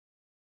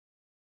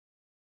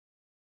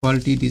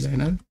 Quality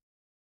design,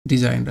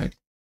 right?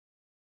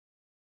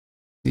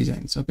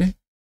 Designs, okay.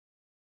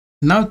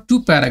 Now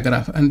 2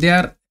 paragraph, and they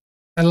are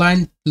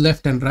aligned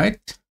left and right.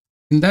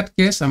 In that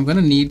case, I'm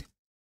gonna need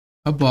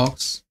a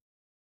box,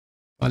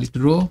 call it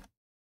row,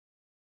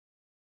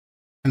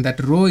 and that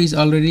row is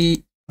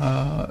already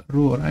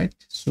row, right?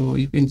 So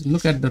you can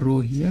look at the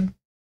row here,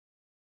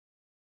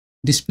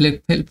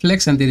 display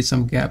flex, and there is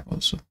some gap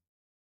also,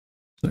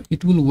 so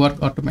it will work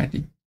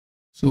automatic.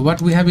 So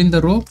what we have in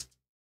the row,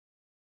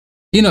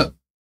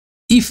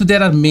 if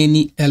there are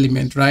many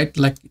elements, right,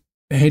 like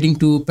heading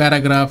 2,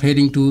 paragraph,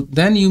 heading 2,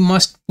 then you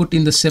must put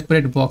in the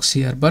separate box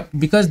here. But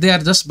because they are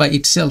just by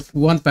itself,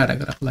 one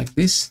paragraph like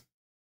this,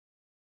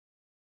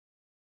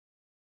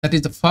 that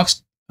is the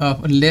first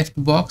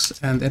left box,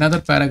 and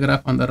another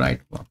paragraph on the right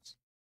box.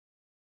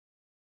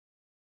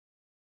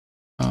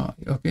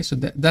 Okay, so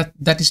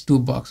that is 2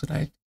 box,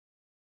 right?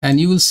 And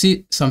you will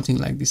see something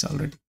like this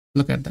already.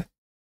 Look at that.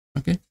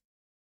 Okay,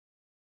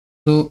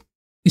 so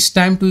it's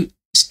time to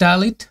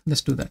style it.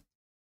 Let's do that.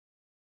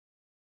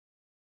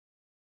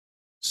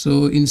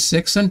 So in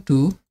section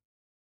 2,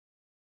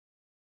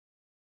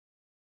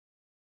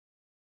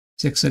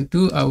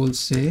 I will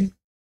say,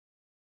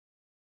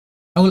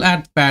 I will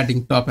add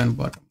padding top and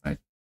bottom, right?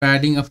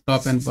 Padding of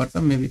top and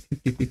bottom, maybe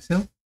 50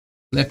 pixel,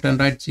 left and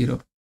right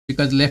 0,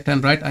 because left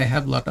and right I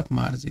have a lot of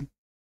margin.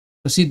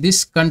 So see,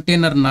 this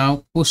container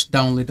now pushed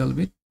down a little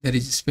bit. There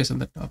is space on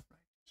the top.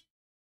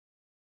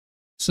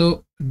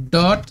 So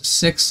dot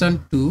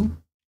section 2,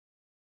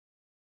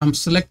 I'm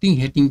selecting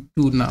heading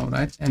 2 now,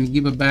 right? And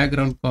give a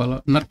background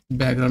color, not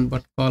background,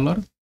 but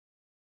color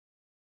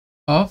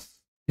of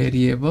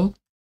variable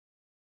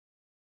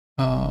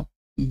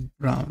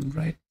brown,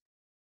 right?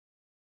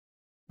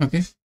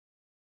 Okay.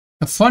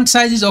 The font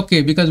size is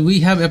okay because we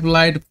have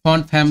applied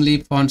font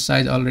family, font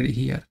size already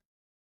here.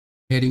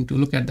 Heading 2,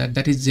 look at that.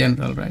 That is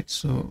general, right?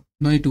 So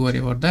no need to worry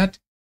about that.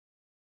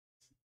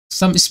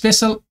 Some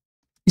special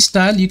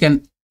style, you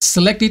can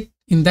select it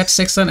in that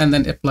section and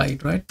then apply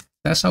it, right?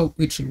 That's how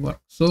it should work.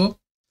 So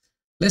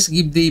let's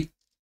give the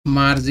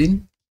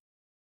margin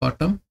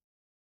bottom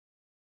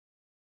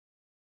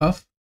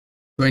of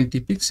 20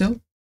 pixel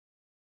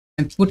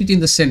and put it in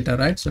the center,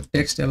 right? So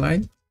text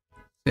align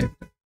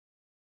center.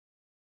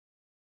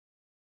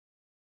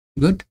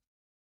 Good.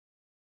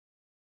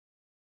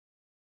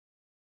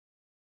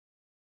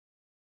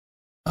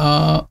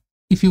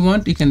 If you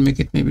want, you can make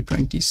it maybe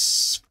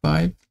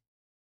 25.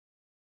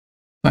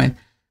 Fine.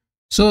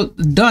 So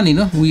done, you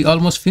know, we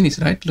almost finished,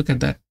 right? Look at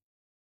that.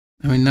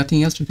 I mean,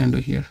 nothing else we can do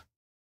here.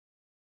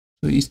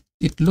 So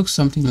it looks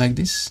something like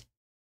this.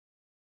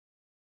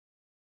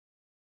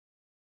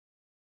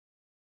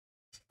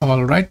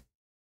 All right.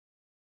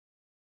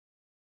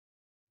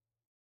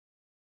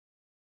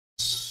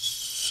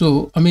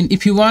 So, I mean,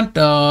 if you want,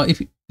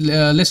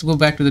 let's go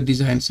back to the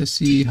design. So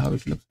see how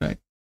it looks, right?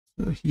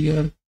 So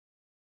here,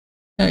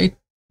 yeah, it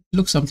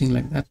looks something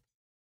like that.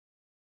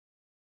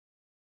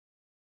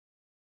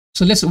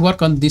 So let's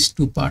work on this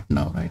two part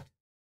now, right?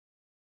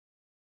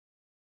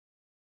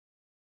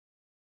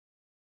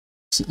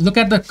 So look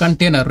at the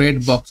container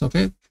red box,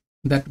 okay?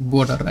 That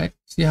border, right?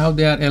 See how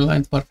they are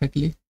aligned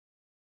perfectly.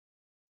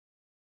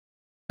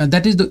 And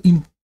that is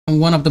the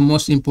one of the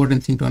most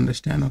important thing to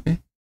understand, okay?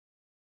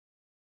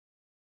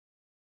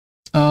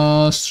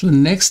 So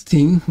next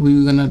thing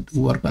we're gonna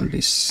work on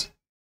this.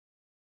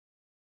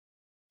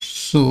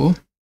 So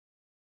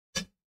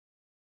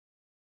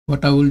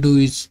what I will do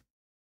is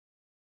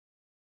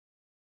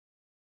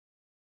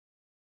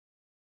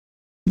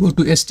go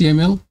to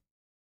HTML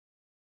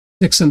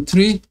section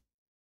 3.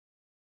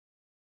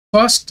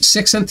 First,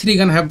 section 3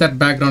 gonna have that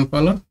background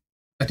color.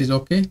 That is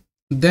okay.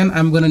 Then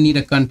I'm gonna need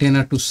a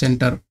container to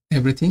center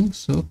everything.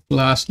 So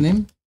class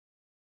name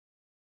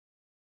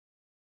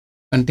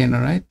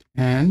container, right?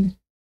 And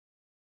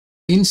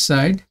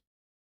inside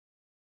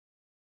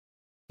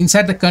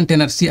the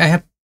container, see, I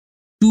have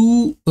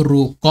two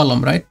row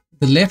column, right?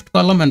 The left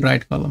column and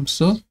right column.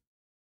 So,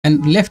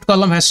 and left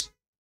column has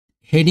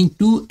heading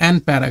 2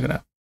 and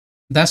paragraph.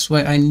 That's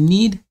why I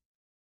need,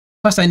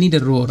 first I need a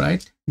row,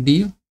 right?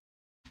 Div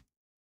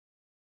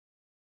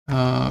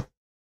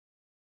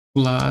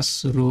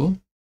class row.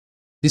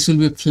 This will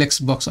be a flex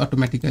box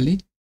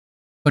automatically.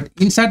 But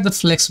inside the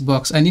flex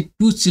box, I need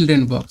two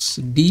children box.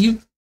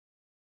 Div,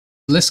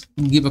 let's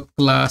give a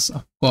class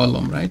of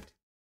column, right?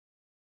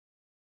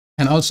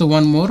 And also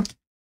one more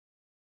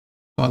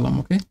column,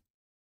 okay?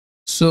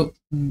 So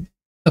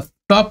the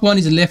top one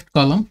is left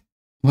column.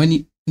 When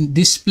you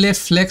display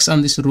flex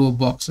on this row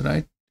box,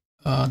 right?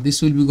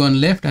 This will be going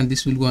left and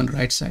this will go on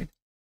right side.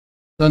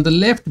 So on the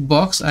left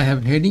box, I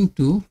have heading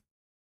 2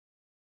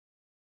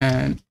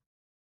 and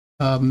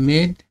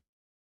made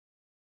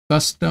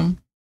custom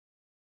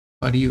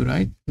for you,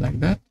 right? Like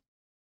that.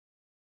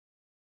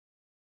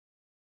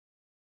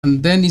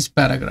 And then is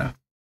paragraph.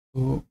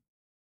 So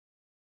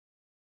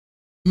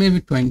maybe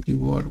 20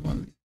 word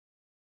only.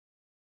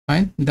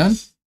 Fine, done.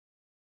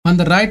 On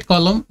the right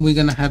column, we're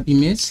gonna have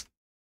image.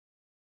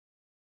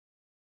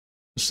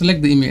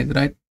 Select the image,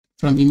 right?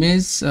 From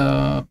image,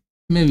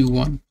 maybe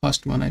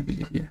first one, I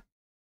believe, yeah.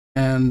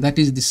 And that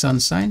is the sun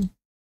sign.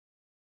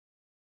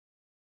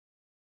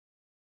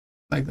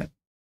 Like that.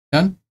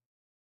 Done.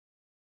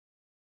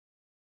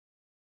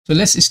 So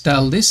let's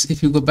install this.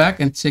 If you go back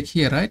and check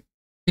here, right?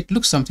 It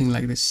looks something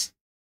like this.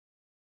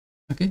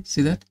 Okay,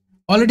 see that?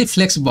 Already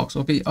flex box,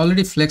 okay?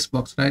 Already flex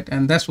box, right?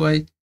 And that's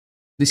why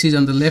this is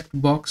on the left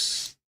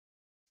box.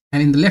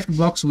 And in the left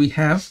box, we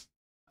have,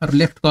 our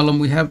left column,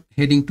 we have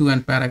heading 2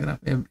 and paragraph,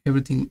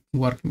 everything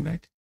working,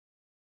 right?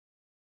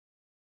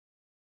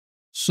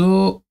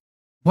 So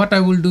what I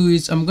will do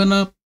is I'm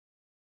gonna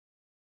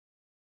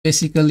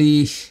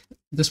basically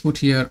just put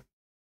here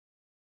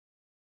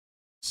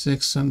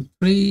section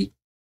 3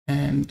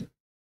 and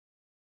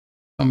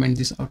comment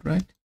this out,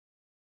 right?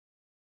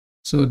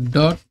 So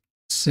dot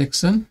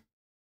section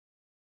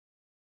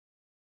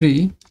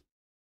 3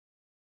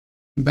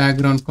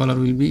 background color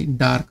will be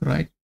dark,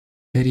 right?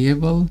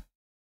 Variable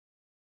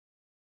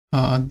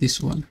this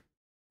one,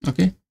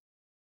 okay?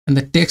 And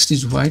the text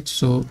is white,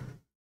 so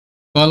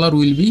color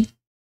will be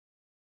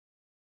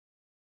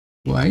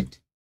white.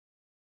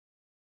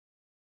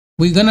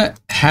 We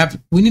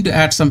need to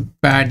add some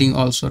padding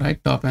also,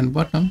 right? Top and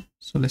bottom.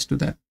 So let's do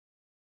that.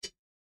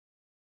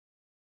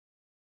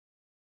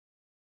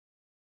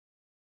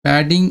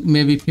 Padding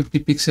maybe 50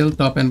 pixel,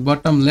 top and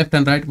bottom, left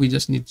and right we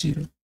just need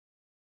 0.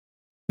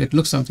 It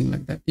looks something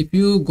like that. If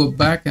you go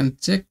back and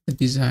check the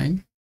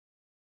design,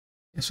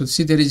 so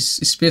see there is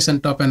space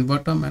on top and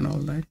bottom and all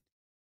that.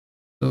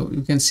 So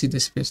you can see the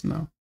space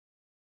now.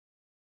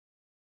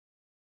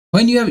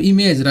 When you have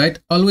image, right,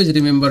 always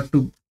remember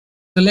to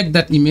select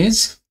that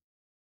image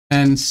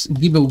and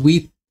give a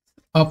width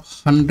of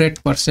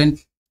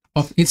 100%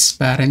 of its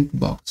parent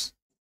box,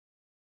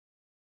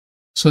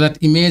 so that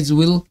image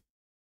will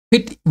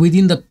fit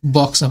within the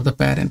box of the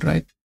parent,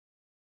 right?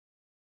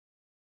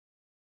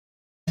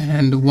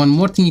 And one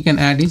more thing you can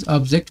add is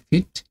object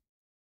fit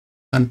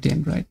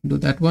content, right? Do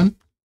that one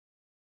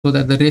so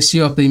that the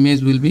ratio of the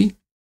image will be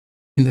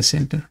in the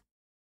center.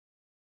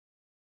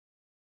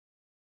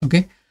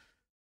 Okay,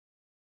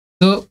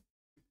 so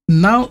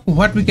now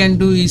what we can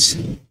do is,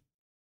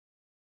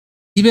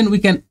 even we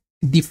can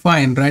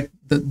define, right,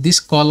 this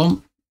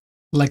column,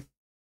 like,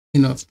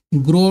 you know,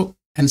 grow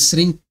and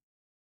shrink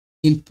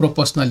in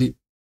proportionally,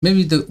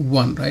 maybe the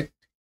 1, right?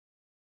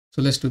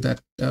 So let's do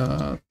that.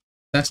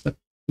 That's the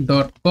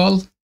dot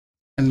call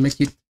and make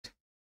it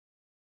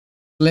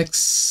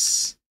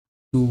flex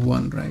to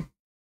 1, right?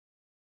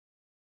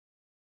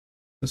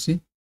 So see,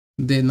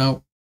 they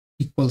now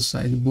equal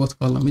size, both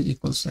column is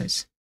equal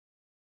size.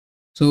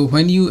 So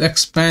when you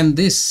expand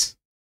this,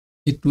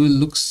 it will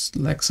looks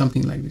like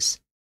something like this.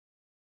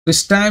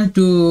 It's time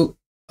to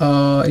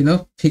you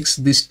know, fix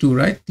this too,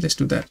 right? Let's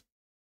do that.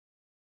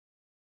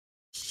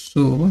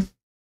 So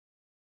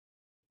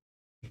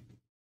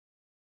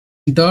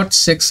dot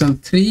section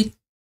 3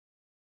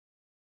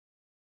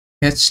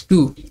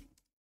 h2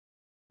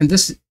 and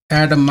just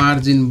add a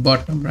margin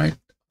bottom, right,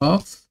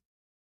 of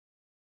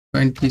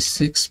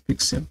 26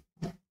 pixel,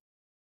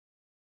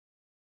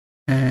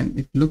 and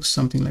it looks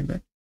something like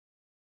that.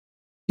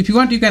 If you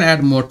want, you can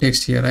add more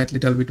text here, right?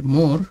 Little bit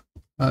more,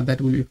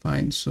 that will be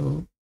fine.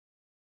 So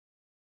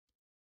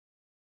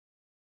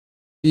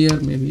here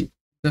maybe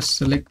just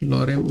select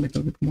lorem a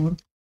little bit more.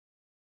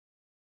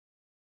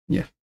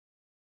 Yeah,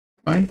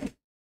 fine.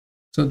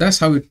 So that's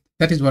how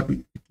that is what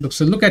it looks.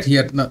 So look at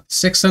here now,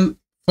 section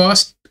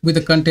first with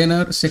the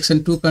container,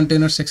 section 2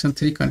 container, section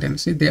 3 container.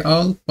 See, they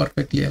all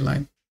perfectly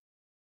aligned.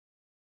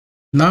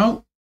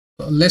 Now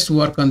let's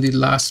work on the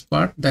last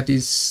part, that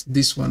is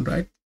this one,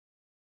 right?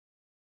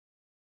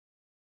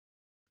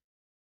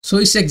 So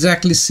it's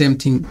exactly same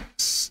thing,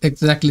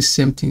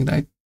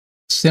 right?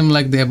 Same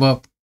like the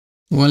above.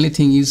 Only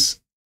thing is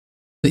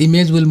the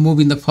image will move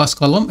in the first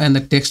column and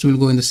the text will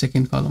go in the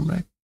second column,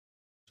 right?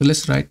 So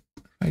let's write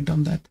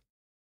down that.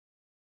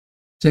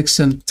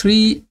 Section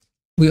 3,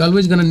 we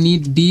always gonna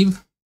need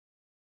div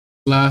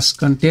class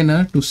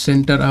container to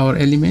center our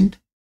element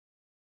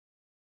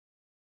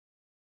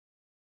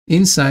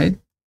inside,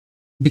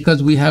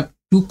 because we have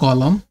 2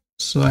 columns.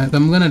 So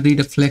I'm gonna read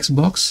a flex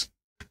box,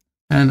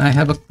 and I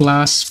have a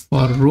class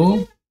for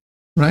row,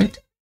 right?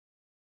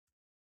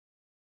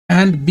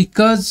 And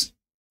because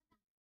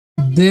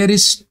there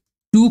is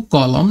 2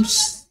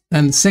 columns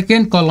and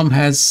second column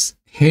has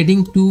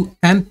heading 2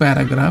 and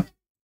paragraph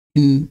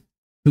in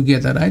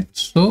together, right?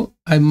 So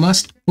I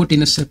must put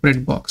in a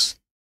separate box.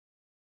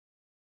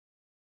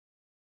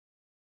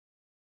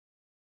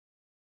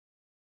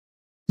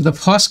 The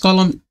first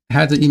column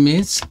has the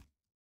image,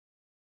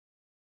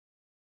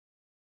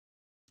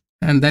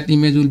 and that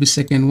image will be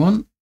second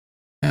one,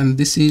 and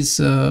this is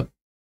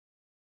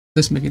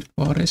let's make it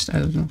forest, I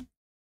don't know,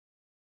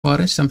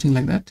 forest, something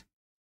like that.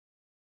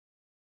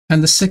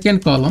 And the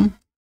second column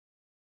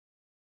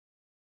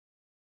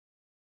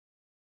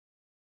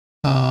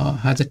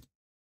has a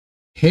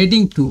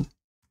heading 2,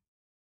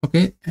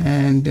 okay,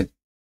 and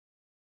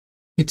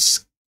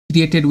it's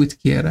created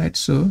with care, right?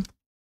 So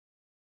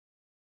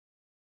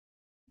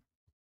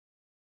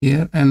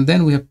here, and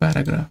then we have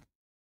paragraph,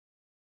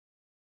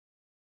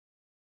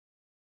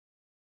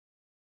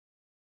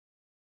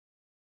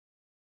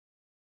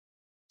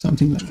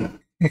 something like that.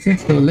 Okay,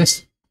 so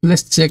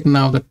let's check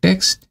now the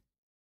text,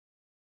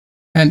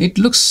 and it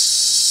looks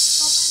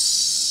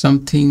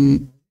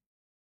something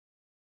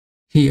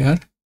here.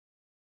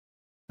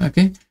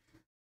 Okay,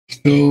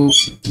 so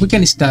we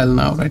can style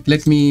now, right?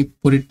 Let me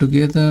put it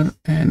together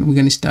and we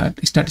can start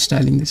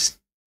styling this.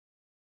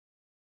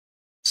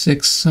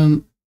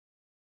 Section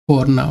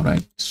 4 now,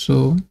 right?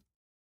 So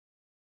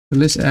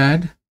let's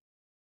add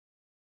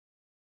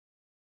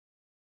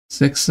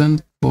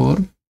section 4.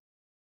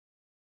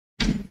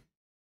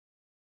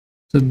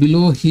 So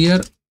below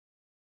here,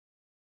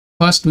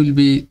 first will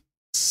be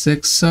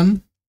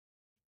section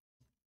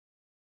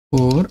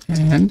 4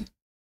 and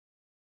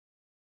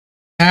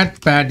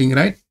add padding,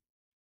 right?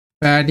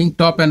 Padding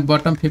top and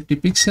bottom 50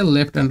 pixel,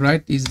 left and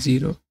right is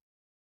 0.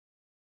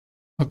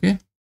 Okay.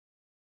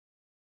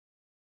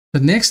 The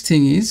next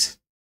thing is,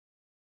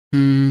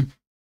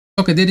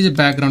 okay, there is a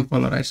background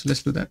color, right? So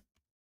let's do that.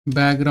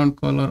 background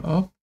color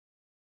of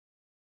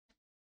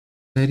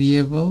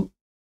variable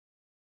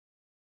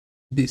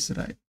this,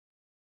 right?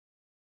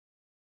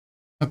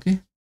 Okay.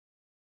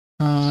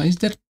 Is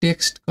there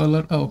text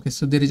color? Oh, okay,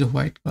 so there is a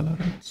white color,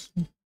 right? So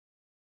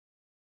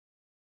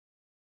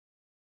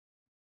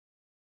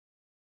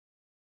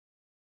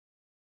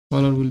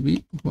color will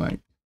be white.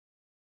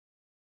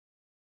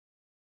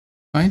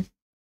 Fine.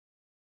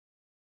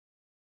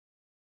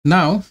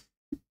 Now,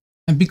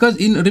 and because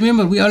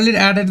remember we already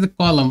added the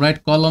column,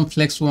 right? Column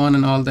flex one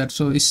and all that,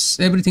 so it's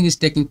everything is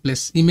taking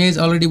place. Image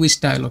already we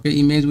style, okay?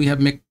 Image we have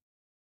make,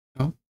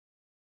 you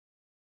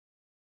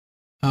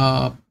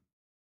know,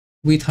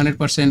 with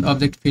 100%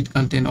 object fit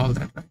content, all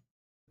that, right?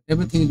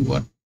 Everything is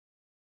what.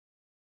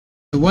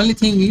 The only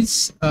thing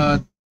is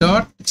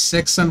dot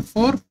section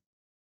 4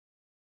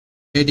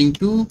 heading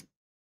 2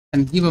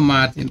 and give a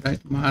margin,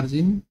 right?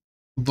 Margin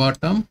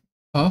bottom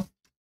of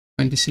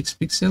 26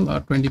 pixel or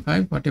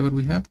 25, whatever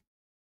we have.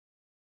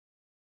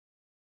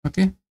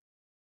 Okay,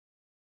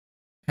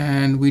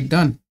 and we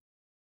done,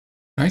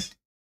 right?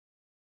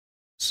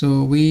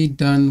 So we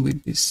done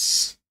with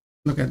this.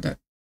 Look at that.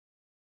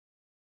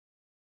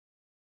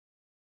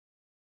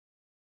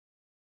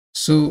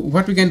 So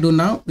what we can do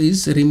now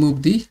is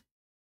remove the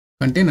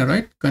container,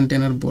 right?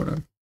 Container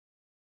border.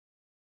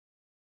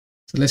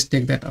 So let's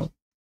take that out.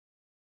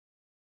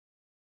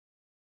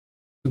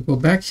 So go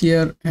back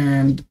here,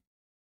 and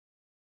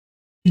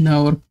in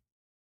our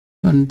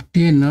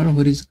container,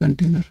 where is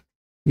container?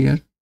 Here.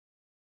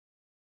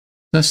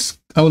 Just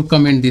I will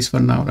comment this for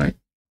now, right?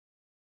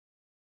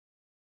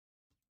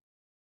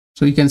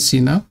 So you can see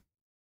now.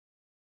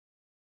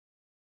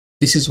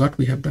 This is what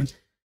we have done.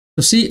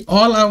 So see,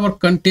 all our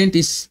content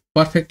is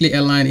perfectly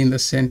aligned in the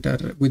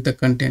center with the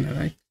container,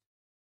 right?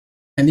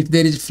 And if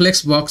there is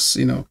flex box,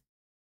 you know,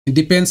 it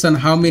depends on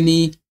how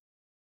many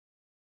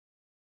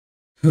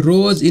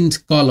rows in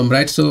column,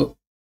 right? So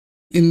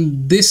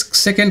in this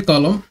second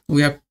column,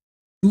 we have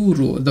 2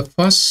 rows, the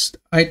first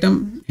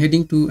item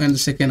heading 2 and the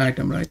second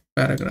item, right?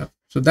 Paragraph.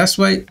 So that's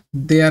why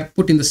they are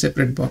put in the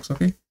separate box.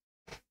 Okay.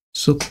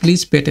 So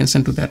please pay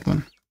attention to that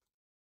one.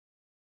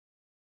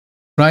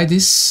 Try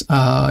this,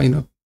 you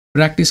know,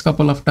 practice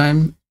couple of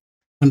times,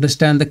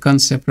 understand the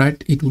concept,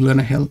 right? It will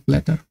gonna help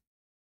later.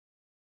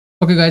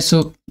 Okay guys,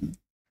 so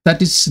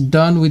that is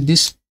done with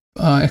this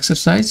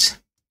exercise.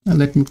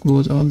 Let me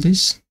close all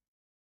this.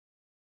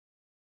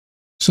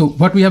 So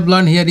what we have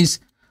learned here is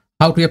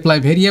how to apply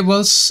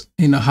variables,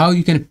 you know, how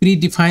you can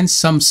predefine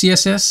some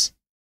CSS,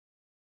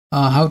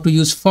 how to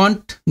use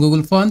font,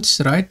 Google Fonts,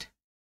 right?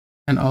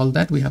 And all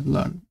that we have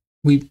learned.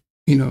 We,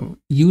 you know,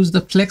 use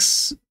the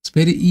flex. It's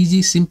very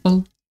easy,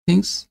 simple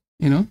things,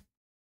 you know.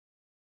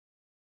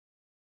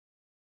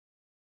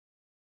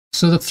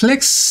 So the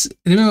flex,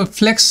 remember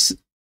flex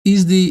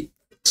is the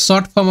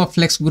short form of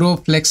flex grow,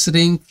 flex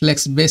ring,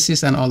 flex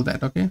basis and all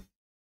that, okay?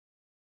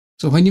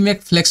 So when you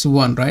make flex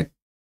 1, right,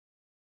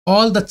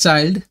 all the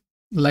child,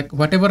 like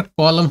whatever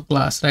column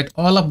class, right,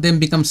 all of them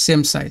become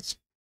same size.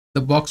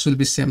 The box will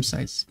be same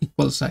size,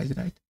 equal size,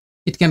 right?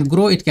 It can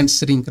grow, it can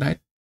shrink, right?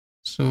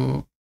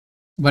 So,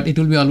 but it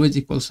will be always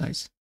equal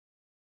size.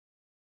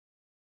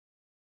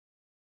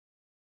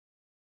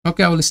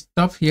 Okay, I will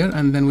stop here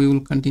and then we will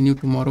continue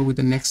tomorrow with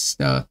the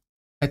next,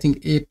 I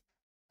think 8.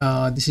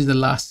 This is the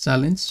last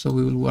challenge, so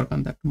we will work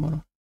on that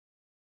tomorrow.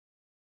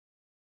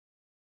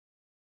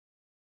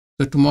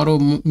 So tomorrow,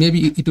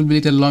 maybe it will be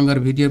a little longer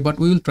video, but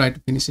we will try to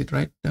finish it,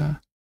 right?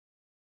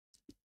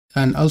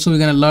 And also we're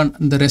going to learn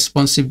the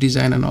responsive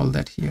design and all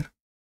that here.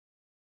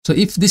 So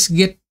if this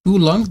get too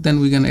long, then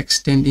we're going to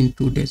extend in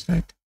 2 days,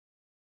 right?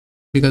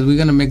 Because we're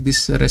going to make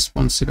this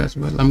responsive as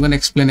well. I'm going to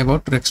explain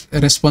about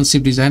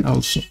responsive design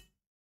also.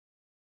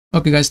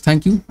 Okay guys,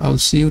 thank you. I'll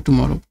see you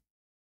tomorrow.